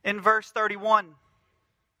in verse 31.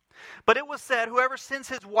 But it was said, whoever sends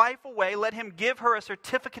his wife away, let him give her a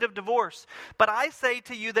certificate of divorce. But I say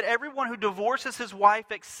to you that everyone who divorces his wife,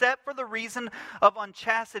 except for the reason of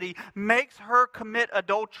unchastity, makes her commit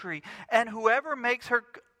adultery. And whoever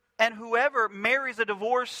marries a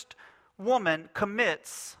divorced woman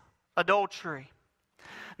commits adultery.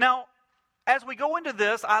 Now, as we go into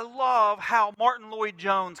this, I love how Martin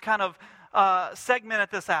Lloyd-Jones kind of segmented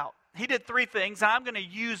this out. He did three things, and I'm going to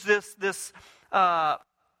use this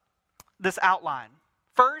outline.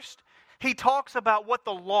 First, he talks about what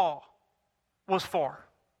the law was for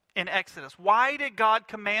in Exodus. Why did God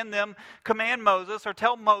command Moses or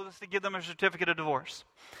tell Moses to give them a certificate of divorce?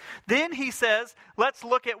 Then he says, let's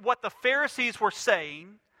look at what the Pharisees were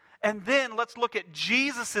saying, and then let's look at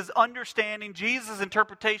Jesus' understanding, Jesus'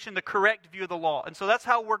 interpretation, the correct view of the law. And so that's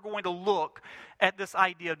how we're going to look at this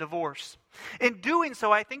idea of divorce. In doing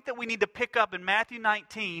so, I think that we need to pick up in Matthew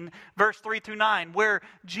 19, verse 3 through 9, where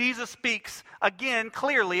Jesus speaks again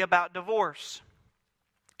clearly about divorce.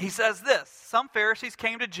 He says this, some Pharisees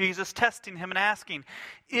came to Jesus testing him and asking,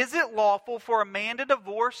 is it lawful for a man to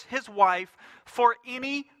divorce his wife for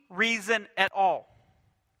any reason at all?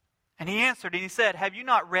 And he answered and he said, have you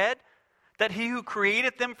not read that he who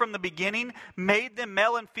created them from the beginning made them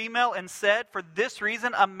male and female and said, for this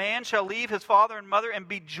reason a man shall leave his father and mother and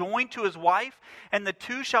be joined to his wife, and the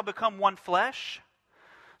two shall become one flesh?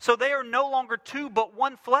 So they are no longer two but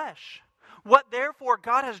one flesh. What therefore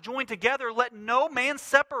God has joined together, let no man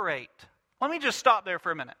separate. Let me just stop there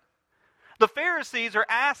for a minute. The Pharisees are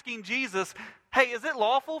asking Jesus, hey, is it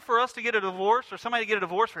lawful for us to get a divorce or somebody to get a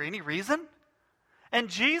divorce for any reason? And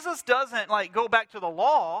Jesus doesn't go back to the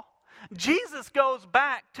law, Jesus goes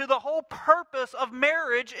back to the whole purpose of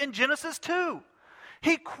marriage in Genesis 2.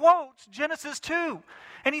 He quotes Genesis 2,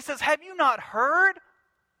 and he says, have you not heard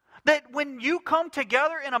that when you come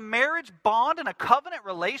together in a marriage bond, in a covenant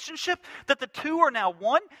relationship, that the two are now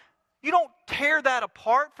one? You don't tear that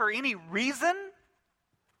apart for any reason.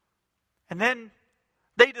 And then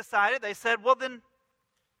they said,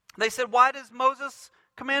 why does Moses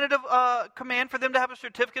command for them to have a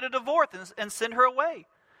certificate of divorce and send her away?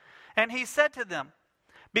 And he said to them,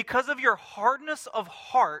 because of your hardness of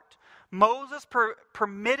heart, Moses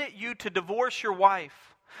permitted you to divorce your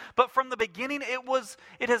wife. But from the beginning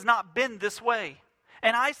it has not been this way.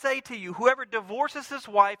 And I say to you, whoever divorces his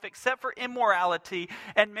wife except for immorality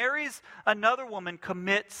and marries another woman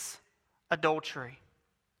commits adultery.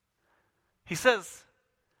 He says,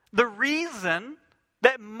 the reason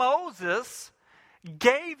that Moses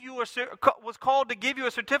was called to give you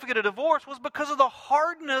a certificate of divorce was because of the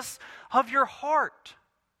hardness of your heart.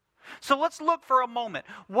 So let's look for a moment.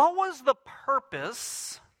 What was the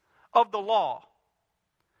purpose of the law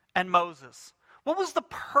and Moses? What was the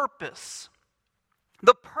purpose?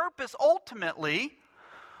 The purpose ultimately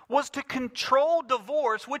was to control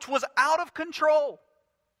divorce, which was out of control.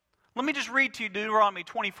 Let me just read to you Deuteronomy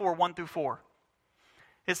 24, 1 through 4.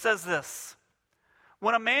 It says this: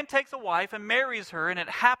 when a man takes a wife and marries her, and it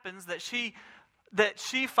happens that she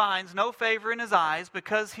finds no favor in his eyes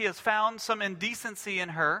because he has found some indecency in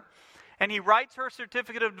her, and he writes her a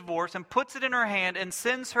certificate of divorce and puts it in her hand and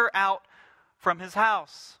sends her out from his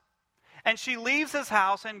house. And she leaves his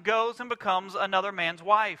house and goes and becomes another man's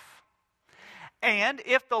wife. And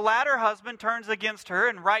if the latter husband turns against her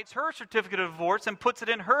and writes her a certificate of divorce and puts it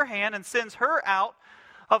in her hand and sends her out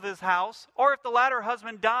of his house, or if the latter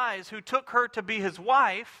husband dies who took her to be his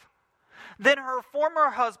wife, then her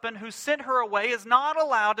former husband who sent her away is not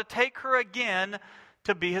allowed to take her again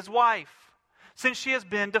to be his wife, since she has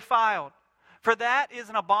been defiled. For that is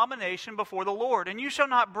an abomination before the Lord. And you shall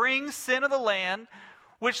not bring sin of the land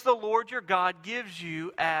which the Lord your God gives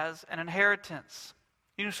you as an inheritance.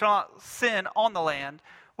 You shall not sin on the land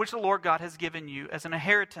which the Lord God has given you as an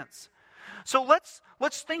inheritance. So let's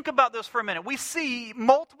think about this for a minute. We see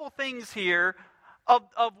multiple things here of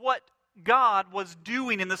what God was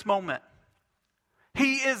doing in this moment.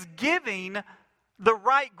 He is giving the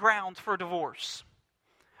right grounds for divorce.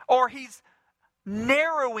 Or he's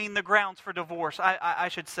narrowing the grounds for divorce, I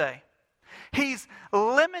should say. He's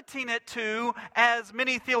limiting it to, as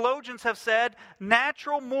many theologians have said,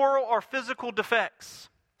 natural, moral, or physical defects.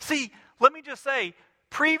 See, let me just say,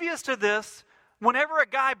 previous to this, whenever a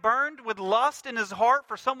guy burned with lust in his heart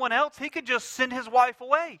for someone else, he could just send his wife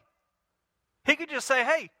away. He could just say,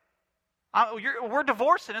 hey, we're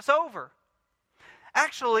divorcing, it's over.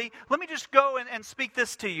 Actually, let me just go and speak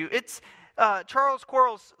this to you. It's Charles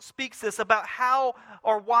Quarles speaks this about how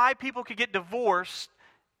or why people could get divorced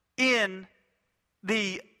during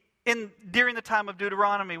the time of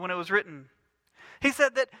Deuteronomy when it was written. He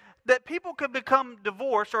said that people could become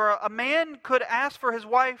divorced, or a man could ask for his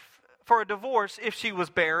wife for a divorce if she was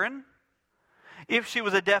barren, if she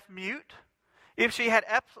was a deaf mute, if she had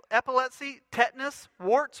epilepsy, tetanus,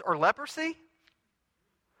 warts, or leprosy.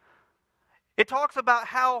 It talks about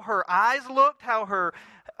how her eyes looked, how her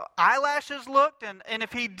eyelashes looked, and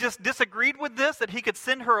if he just disagreed with this, that he could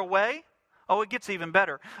send her away. Oh, it gets even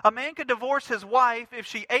better. A man could divorce his wife if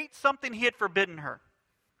she ate something he had forbidden her,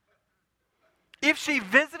 if she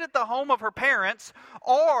visited the home of her parents,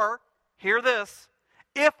 or, hear this,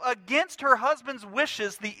 if against her husband's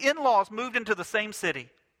wishes the in-laws moved into the same city.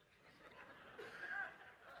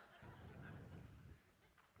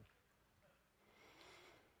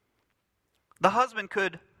 The husband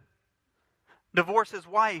could divorce his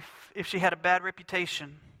wife if she had a bad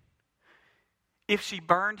reputation, if she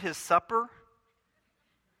burned his supper,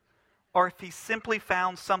 or if he simply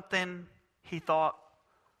found something he thought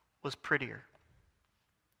was prettier.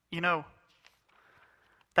 You know,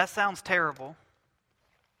 that sounds terrible.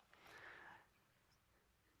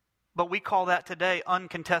 But we call that today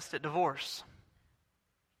uncontested divorce.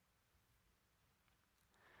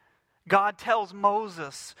 God tells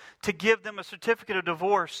Moses to give them a certificate of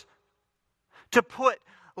divorce, to put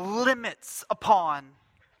limits upon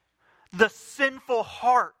the sinful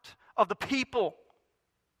heart of the people.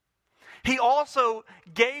 He also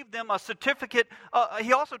gave them a certificate.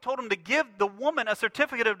 He also told them to give the woman a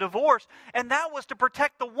certificate of divorce, and that was to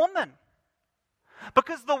protect the woman.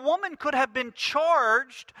 Because the woman could have been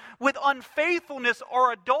charged with unfaithfulness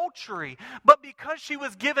or adultery. But because she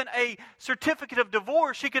was given a certificate of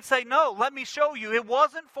divorce, she could say, no, let me show you. It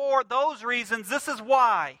wasn't for those reasons. This is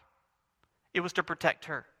why. It was to protect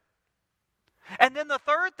her. And then the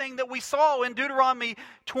third thing that we saw in Deuteronomy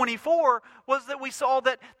 24 was that we saw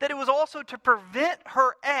that it was also to prevent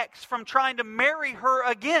her ex from trying to marry her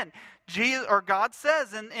again. God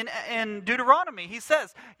says in Deuteronomy, he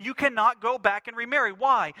says, you cannot go back and remarry.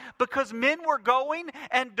 Why? Because men were going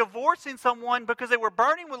and divorcing someone because they were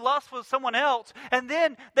burning with lust with someone else, and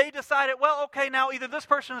then they decided, well, okay, now either this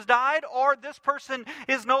person has died or this person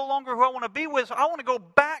is no longer who I want to be with, so I want to go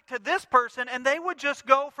back to this person, and they would just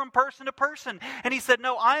go from person to person. And he said,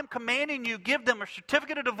 no, I am commanding you, give them a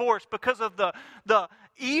certificate of divorce because of the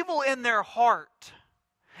evil in their heart.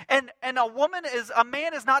 And a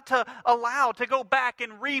man is not allowed to go back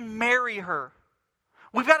and remarry her.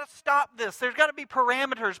 We've got to stop this. There's got to be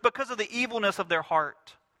parameters because of the evilness of their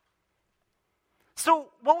heart. So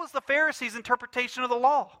what was the Pharisees' interpretation of the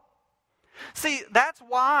law? See, that's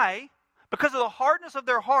why, because of the hardness of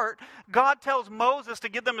their heart, God tells Moses to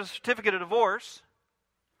give them a certificate of divorce.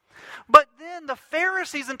 But then the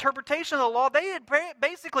Pharisees' interpretation of the law, they had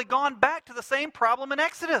basically gone back to the same problem in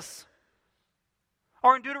Exodus.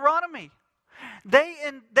 Or in Deuteronomy. The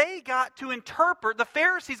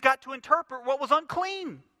Pharisees got to interpret what was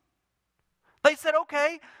unclean. They said,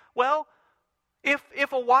 okay, well,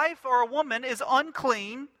 if a wife or a woman is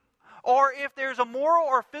unclean, or if there's a moral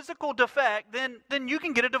or physical defect, then you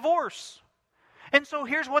can get a divorce. And so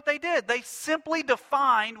here's what they did. They simply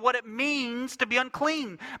defined what it means to be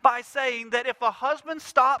unclean by saying that if a husband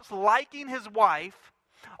stops liking his wife,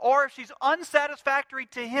 or if she's unsatisfactory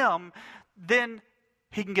to him, then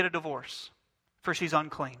he can get a divorce, for she's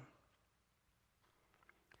unclean.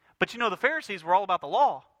 But the Pharisees were all about the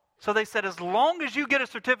law. So they said, as long as you get a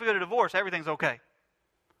certificate of divorce, everything's okay.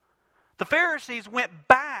 The Pharisees went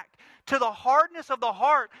back to the hardness of the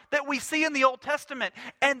heart that we see in the Old Testament,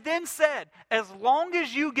 and then said, as long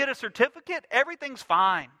as you get a certificate, everything's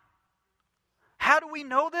fine. How do we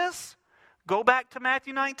know this? Go back to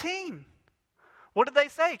Matthew 19. What did they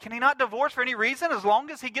say? Can he not divorce for any reason as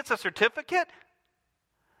long as he gets a certificate?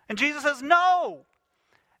 And Jesus says, no.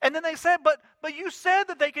 And then they said, but you said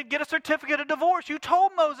that they could get a certificate of divorce. You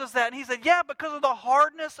told Moses that. And he said, yeah, because of the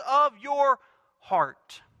hardness of your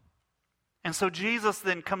heart. And so Jesus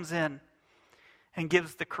then comes in and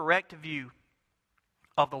gives the correct view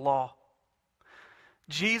of the law.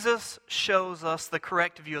 Jesus shows us the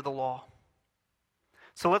correct view of the law.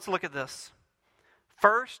 So let's look at this.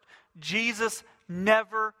 First, Jesus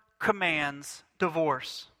never commands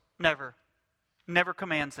divorce. Never. Never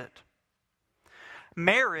commands it.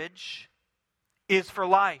 Marriage is for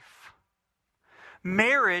life.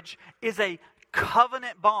 Marriage is a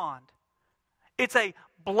covenant bond. It's a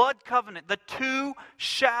blood covenant. The two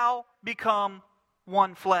shall become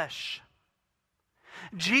one flesh.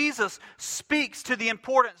 Jesus speaks to the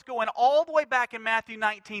importance, going all the way back in Matthew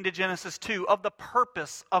 19 to Genesis 2, of the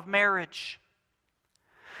purpose of marriage.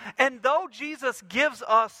 And though Jesus gives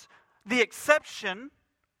us the exception,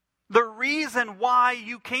 the reason why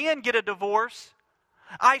you can get a divorce,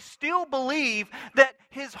 I still believe that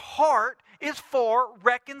his heart is for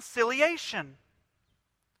reconciliation.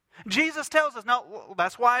 Jesus tells us, now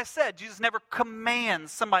that's why I said Jesus never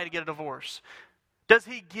commands somebody to get a divorce. Does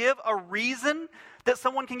he give a reason that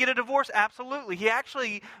someone can get a divorce? Absolutely. We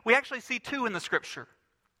actually see two in the Scripture.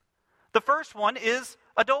 The first one is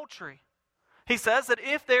adultery. He says that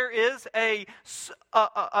if there is a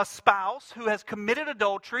spouse who has committed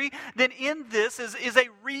adultery, then in this is a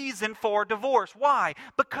reason for divorce. Why?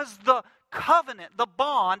 Because the covenant, the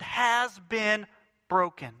bond, has been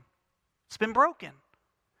broken. It's been broken.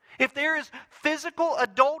 If there is physical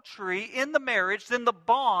adultery in the marriage, then the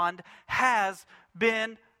bond has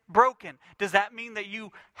been broken. Does that mean that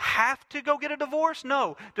you have to go get a divorce?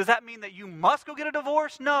 No. Does that mean that you must go get a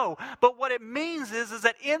divorce? No. But what it means is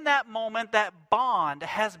that in that moment, that bond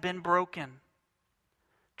has been broken.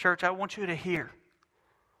 Church, I want you to hear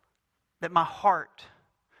that my heart,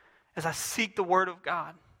 as I seek the Word of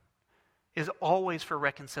God, is always for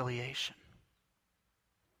reconciliation.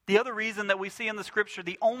 The other reason that we see in the Scripture,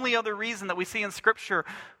 the only other reason that we see in Scripture,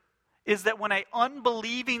 is that when an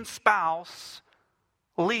unbelieving spouse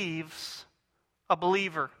leaves a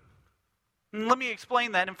believer. And let me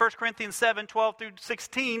explain that. In 1 Corinthians 7, 12 through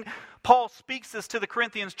 16, Paul speaks this to the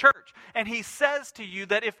Corinthians church. And he says to you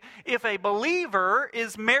that if a believer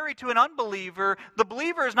is married to an unbeliever, the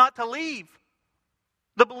believer is not to leave.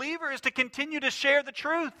 The believer is to continue to share the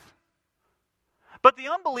truth. But the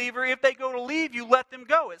unbeliever, if they go to leave, you let them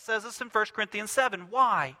go. It says this in 1 Corinthians 7.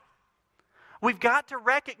 Why? We've got to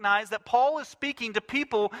recognize that Paul is speaking to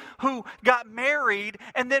people who got married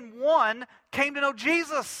and then one came to know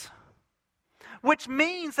Jesus. Which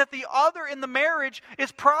means that the other in the marriage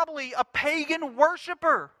is probably a pagan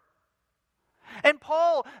worshiper. And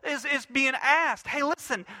Paul Paul is being asked, hey,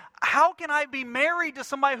 listen, how can I be married to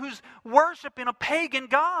somebody who's worshiping a pagan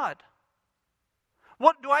god?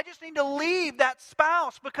 What, do I just need to leave that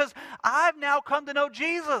spouse because I've now come to know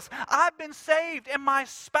Jesus? I've been saved and my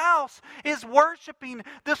spouse is worshiping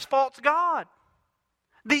this false god.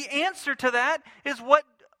 The answer to that is what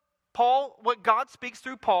God speaks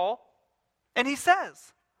through Paul, and he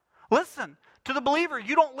says, listen, to the believer,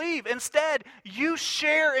 you don't leave. Instead, you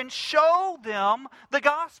share and show them the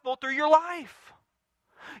gospel through your life.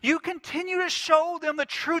 You continue to show them the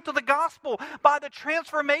truth of the gospel by the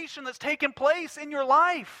transformation that's taken place in your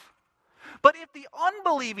life. But if the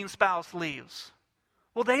unbelieving spouse leaves,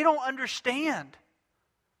 well, they don't understand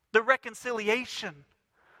the reconciliation.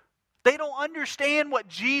 They don't understand what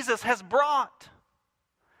Jesus has brought.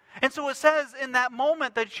 And so it says in that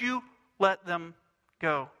moment that you let them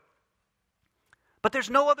go. But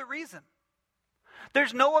there's no other reason.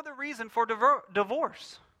 There's no other reason for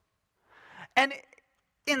divorce. And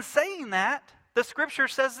in saying that, the scripture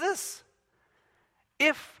says this.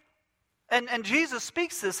 And Jesus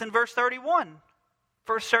speaks this in verse 31.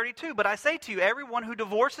 Verse 32, but I say to you, everyone who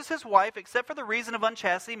divorces his wife except for the reason of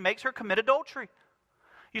unchastity makes her commit adultery.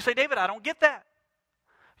 You say, David, I don't get that.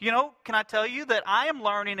 You know, can I tell you that I am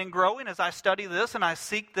learning and growing as I study this and I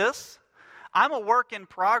seek this? I'm a work in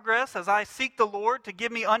progress as I seek the Lord to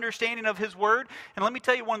give me understanding of His Word. And let me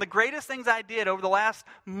tell you, one of the greatest things I did over the last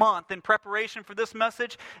month in preparation for this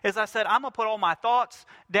message is I said, I'm going to put all my thoughts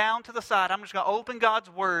down to the side. I'm just going to open God's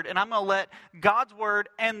Word, and I'm going to let God's Word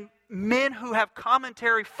and men who have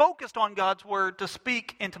commentary focused on God's Word to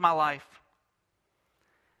speak into my life.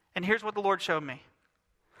 And here's what the Lord showed me.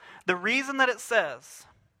 The reason that it says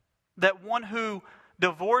that one who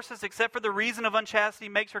divorces except for the reason of unchastity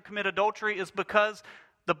makes her commit adultery is because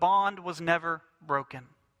the bond was never broken.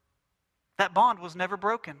 That bond was never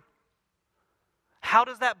broken. How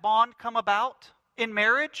does that bond come about in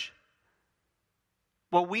marriage?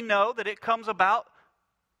 Well, we know that it comes about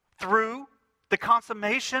through the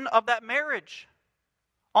consummation of that marriage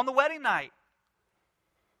on the wedding night.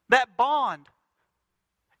 That bond.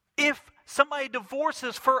 If somebody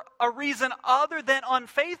divorces for a reason other than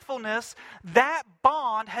unfaithfulness, that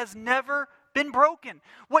bond has never been broken.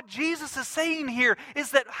 What Jesus is saying here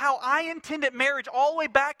is that how I intended marriage all the way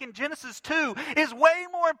back in Genesis 2 is way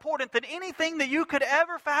more important than anything that you could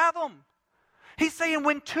ever fathom. He's saying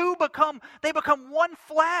when they become one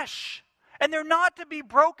flesh, and they're not to be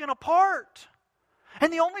broken apart.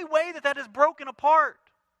 And the only way that is broken apart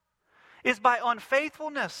is by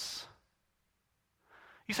unfaithfulness.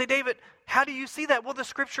 You say, David, how do you see that? Well, the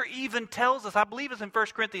Scripture even tells us, I believe it's in 1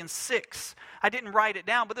 Corinthians 6. I didn't write it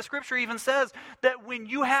down, but the Scripture even says that when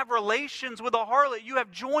you have relations with a harlot, you have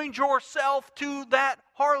joined yourself to that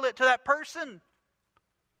harlot, to that person.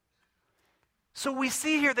 So we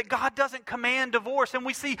see here that God doesn't command divorce, and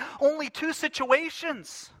we see only two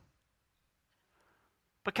situations.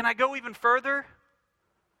 But can I go even further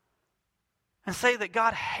and say that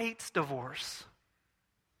God hates divorce?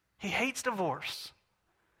 He hates divorce.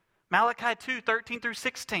 Malachi 2, 13 through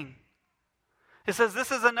 16. It says, this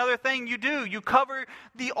is another thing you do. You cover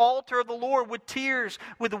the altar of the Lord with tears,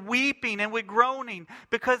 with weeping, and with groaning,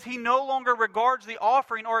 because He no longer regards the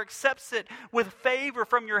offering or accepts it with favor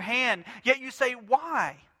from your hand. Yet you say,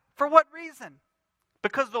 why? For what reason?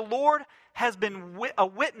 Because the Lord has been a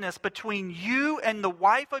witness between you and the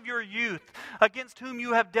wife of your youth, against whom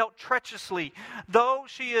you have dealt treacherously, though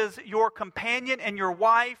she is your companion and your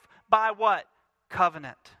wife by what?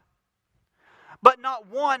 Covenant. But not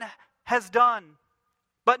one has done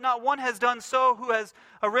so who has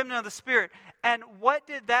a remnant of the Spirit. And what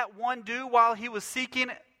did that one do while he was seeking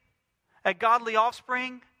a godly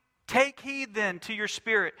offspring? Take heed then to your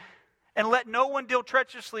spirit, and let no one deal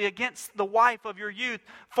treacherously against the wife of your youth.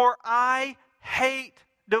 For I hate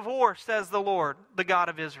divorce, says the Lord, the God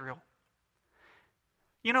of Israel.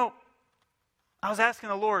 You know, I was asking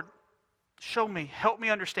the Lord, show me, help me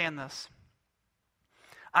understand this.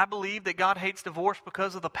 I believe that God hates divorce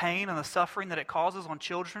because of the pain and the suffering that it causes on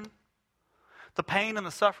children. The pain and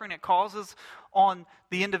the suffering it causes on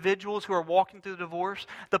the individuals who are walking through the divorce.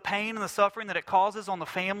 The pain and the suffering that it causes on the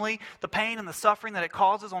family. The pain and the suffering that it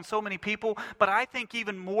causes on so many people. But I think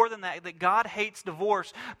even more than that God hates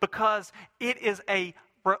divorce because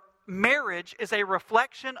marriage is a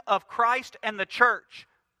reflection of Christ and the church.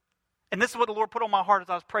 And this is what the Lord put on my heart as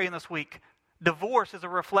I was praying this week. Divorce is a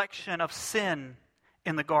reflection of sin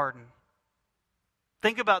in the garden.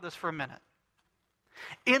 Think about this for a minute.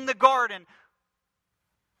 In the garden,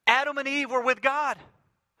 Adam and Eve were with God.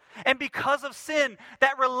 And because of sin,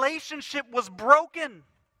 that relationship was broken.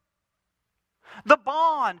 The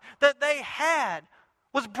bond that they had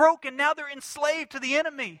was broken. Now they're enslaved to the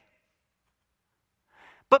enemy.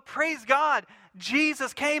 But praise God,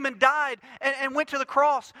 Jesus came and died and went to the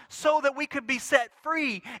cross so that we could be set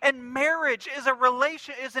free. And marriage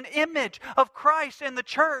is an image of Christ and the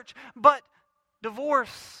church. But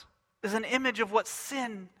divorce is an image of what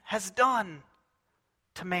sin has done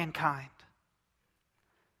to mankind.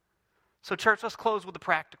 So church, let's close with the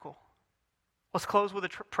practical. Let's close with the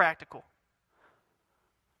practical.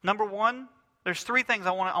 Number one, there's three things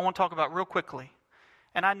I want to talk about real quickly.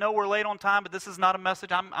 And I know we're late on time, but this is not a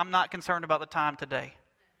message. I'm not concerned about the time today.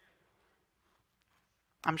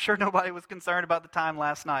 I'm sure nobody was concerned about the time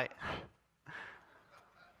last night.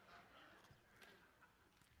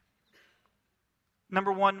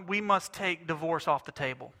 Number one, we must take divorce off the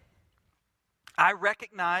table. I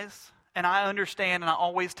recognize and I understand, and I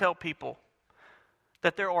always tell people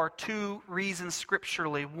that there are two reasons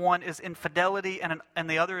scripturally. One is infidelity, and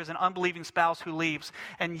the other is an unbelieving spouse who leaves.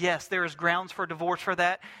 And yes, there is grounds for divorce for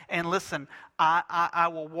that. And listen, I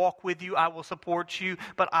will walk with you. I will support you.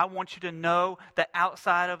 But I want you to know that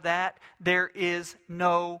outside of that, there is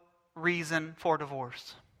no reason for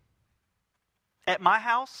divorce. At my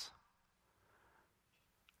house,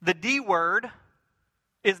 the D word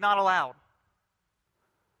is not allowed.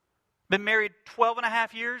 Been married 12 and a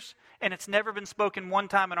half years, and it's never been spoken one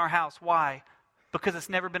time in our house. Why? Because it's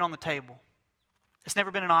never been on the table. It's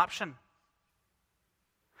never been an option.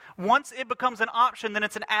 Once it becomes an option, then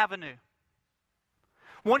it's an avenue.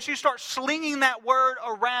 Once you start slinging that word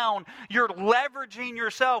around, you're leveraging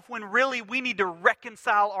yourself when really we need to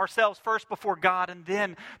reconcile ourselves first before God and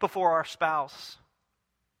then before our spouse.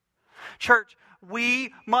 Church,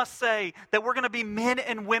 we must say that we're going to be men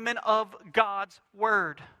and women of God's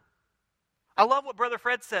Word. I love what Brother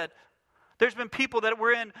Fred said. There's been people that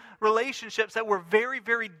were in relationships that were very,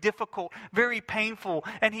 very difficult, very painful.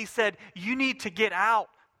 And he said, you need to get out.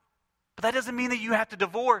 But that doesn't mean that you have to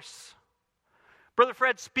divorce. Brother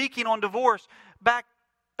Fred, speaking on divorce back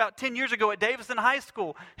about 10 years ago at Davison High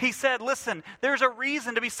School, he said, listen, there's a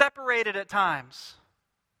reason to be separated at times.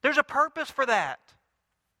 There's a purpose for that.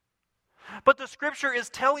 But the Scripture is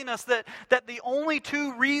telling us that the only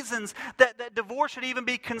two reasons that divorce should even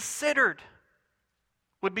be considered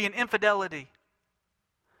would be an infidelity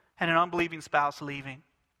and an unbelieving spouse leaving.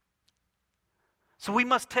 So we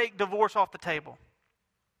must take divorce off the table.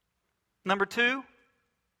 Number two,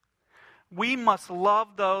 we must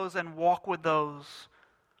love those and walk with those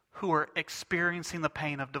who are experiencing the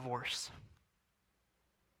pain of divorce.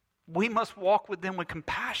 We must walk with them with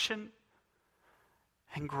compassion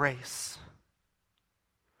and grace.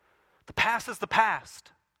 The past is the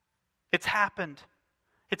past. It's happened.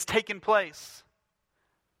 It's taken place.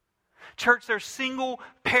 Church, there's single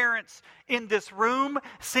parents in this room,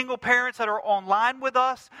 single parents that are online with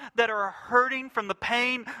us, that are hurting from the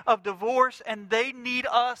pain of divorce, and they need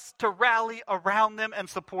us to rally around them and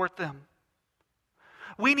support them.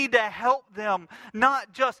 We need to help them,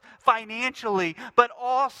 not just financially, but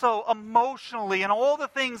also emotionally, and all the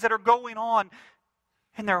things that are going on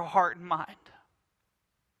in their heart and mind.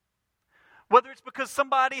 Whether it's because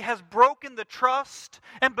somebody has broken the trust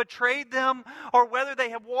and betrayed them, or whether they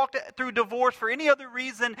have walked through divorce for any other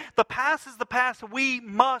reason, the past is the past. We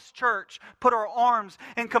must, church, put our arms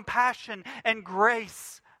in compassion and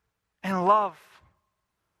grace and love.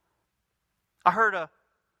 I heard a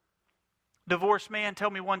divorced man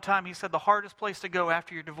tell me one time, he said, the hardest place to go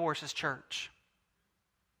after your divorce is church.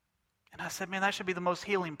 And I said, man, that should be the most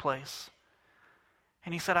healing place.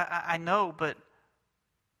 And he said, I know, but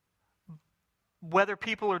whether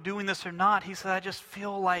people are doing this or not, he said, I just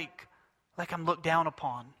feel like I'm looked down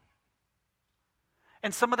upon.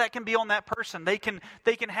 And some of that can be on that person. They can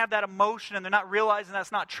have that emotion and they're not realizing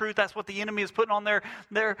that's not truth. That's what the enemy is putting on there.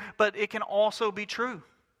 But it can also be true.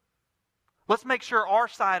 Let's make sure our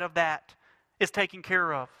side of that is taken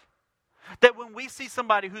care of. That when we see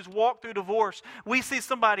somebody who's walked through divorce, we see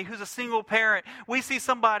somebody who's a single parent, we see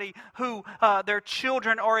somebody who their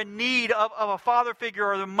children are in need of a father figure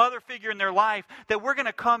or the mother figure in their life, that we're going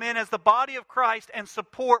to come in as the body of Christ and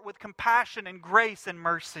support with compassion and grace and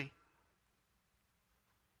mercy.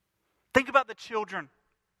 Think about the children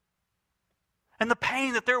and the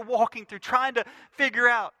pain that they're walking through, trying to figure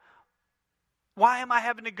out, why am I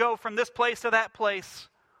having to go from this place to that place?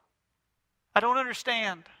 I don't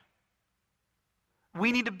understand.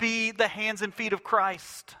 We need to be the hands and feet of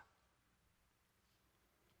Christ.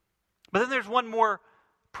 But then there's one more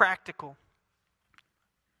practical.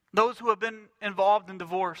 Those who have been involved in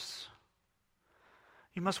divorce,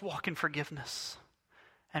 you must walk in forgiveness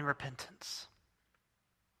and repentance.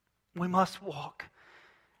 We must walk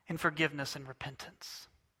in forgiveness and repentance.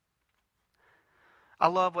 I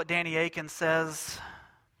love what Danny Aiken says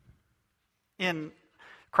in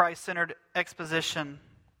Christ-centered exposition.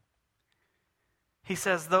 He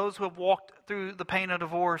says, those who have walked through the pain of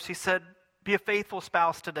divorce, he said, be a faithful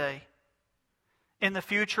spouse today. In the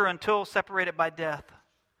future, until separated by death.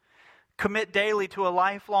 Commit daily to a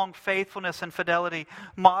lifelong faithfulness and fidelity.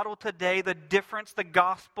 Model today the difference the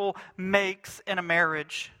gospel makes in a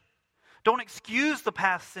marriage. Don't excuse the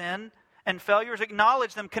past sin and failures.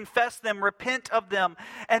 Acknowledge them, confess them, repent of them,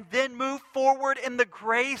 and then move forward in the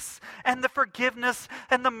grace and the forgiveness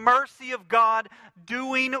and the mercy of God,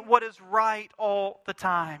 doing what is right all the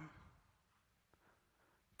time.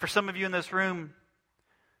 For some of you in this room,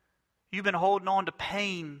 you've been holding on to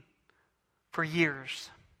pain for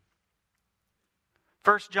years.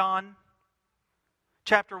 1 John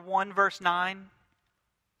chapter 1, verse 9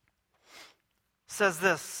 says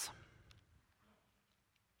this.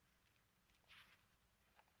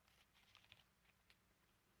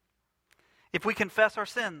 If we confess our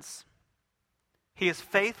sins, He is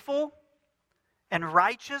faithful and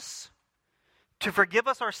righteous to forgive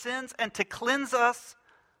us our sins and to cleanse us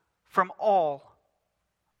from all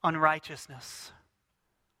unrighteousness.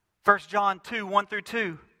 1 John 2, 1 through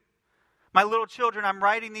 2. My little children, I'm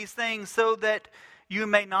writing these things so that you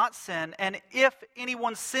may not sin. And if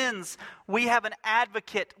anyone sins, we have an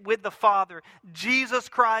advocate with the Father, Jesus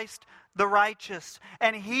Christ the righteous.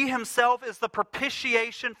 And He Himself is the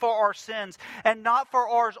propitiation for our sins. And not for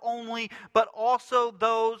ours only, but also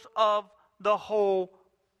those of the whole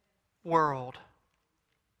world.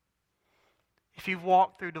 If you've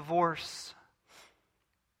walked through divorce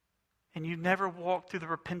and you've never walked through the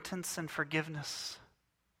repentance and forgiveness,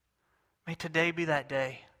 may today be that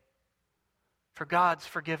day. For God's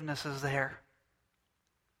forgiveness is there.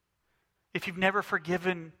 If you've never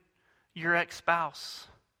forgiven your ex-spouse,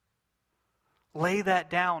 lay that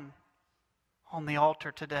down on the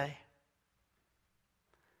altar today.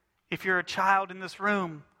 If you're a child in this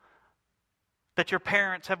room, that your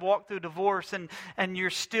parents have walked through divorce and you're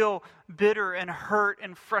still bitter and hurt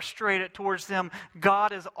and frustrated towards them,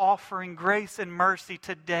 God is offering grace and mercy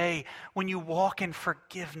today when you walk in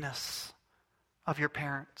forgiveness of your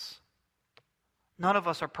parents. None of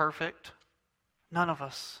us are perfect. None of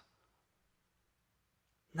us.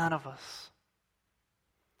 None of us.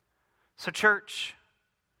 So church,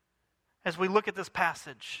 as we look at this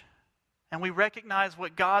passage and we recognize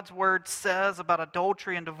what God's Word says about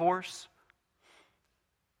adultery and divorce,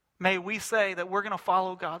 may we say that we're going to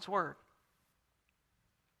follow God's Word.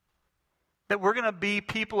 That we're going to be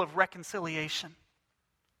people of reconciliation.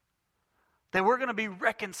 That we're going to be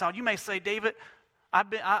reconciled. You may say, David,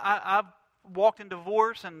 I've walked in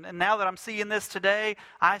divorce, and now that I'm seeing this today,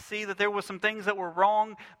 I see that there were some things that were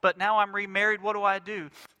wrong, but now I'm remarried. What do?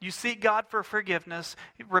 You seek God for forgiveness,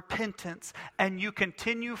 repentance, and you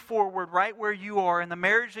continue forward right where you are in the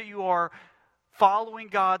marriage that you are, following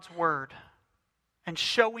God's Word and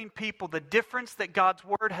showing people the difference that God's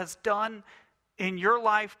Word has done in your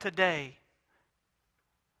life today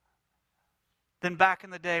than back in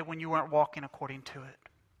the day when you weren't walking according to it.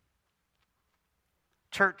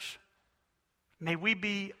 Church, may we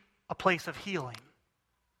be a place of healing.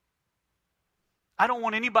 I don't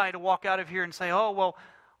want anybody to walk out of here and say, oh,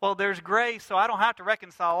 well, there's grace, so I don't have to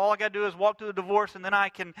reconcile. All I got to do is walk through the divorce, and then I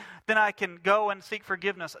can go and seek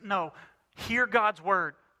forgiveness. No, hear God's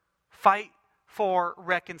Word. Fight for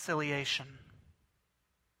reconciliation.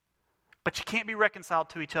 But you can't be reconciled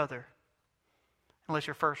to each other unless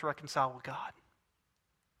you're first reconciled with God.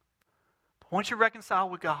 But once you're reconciled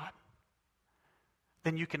with God,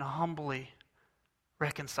 then you can humbly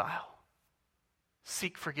reconcile,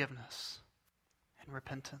 seek forgiveness and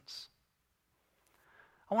repentance.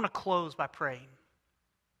 I want to close by praying.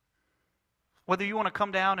 Whether you want to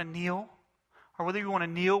come down and kneel, or whether you want to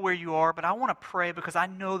kneel where you are, but I want to pray because I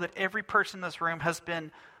know that every person in this room has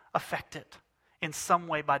been affected in some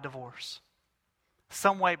way by divorce,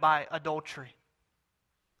 some way by adultery.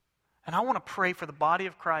 And I want to pray for the body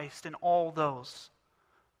of Christ and all those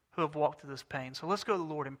who have walked through this pain. So let's go to the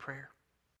Lord in prayer.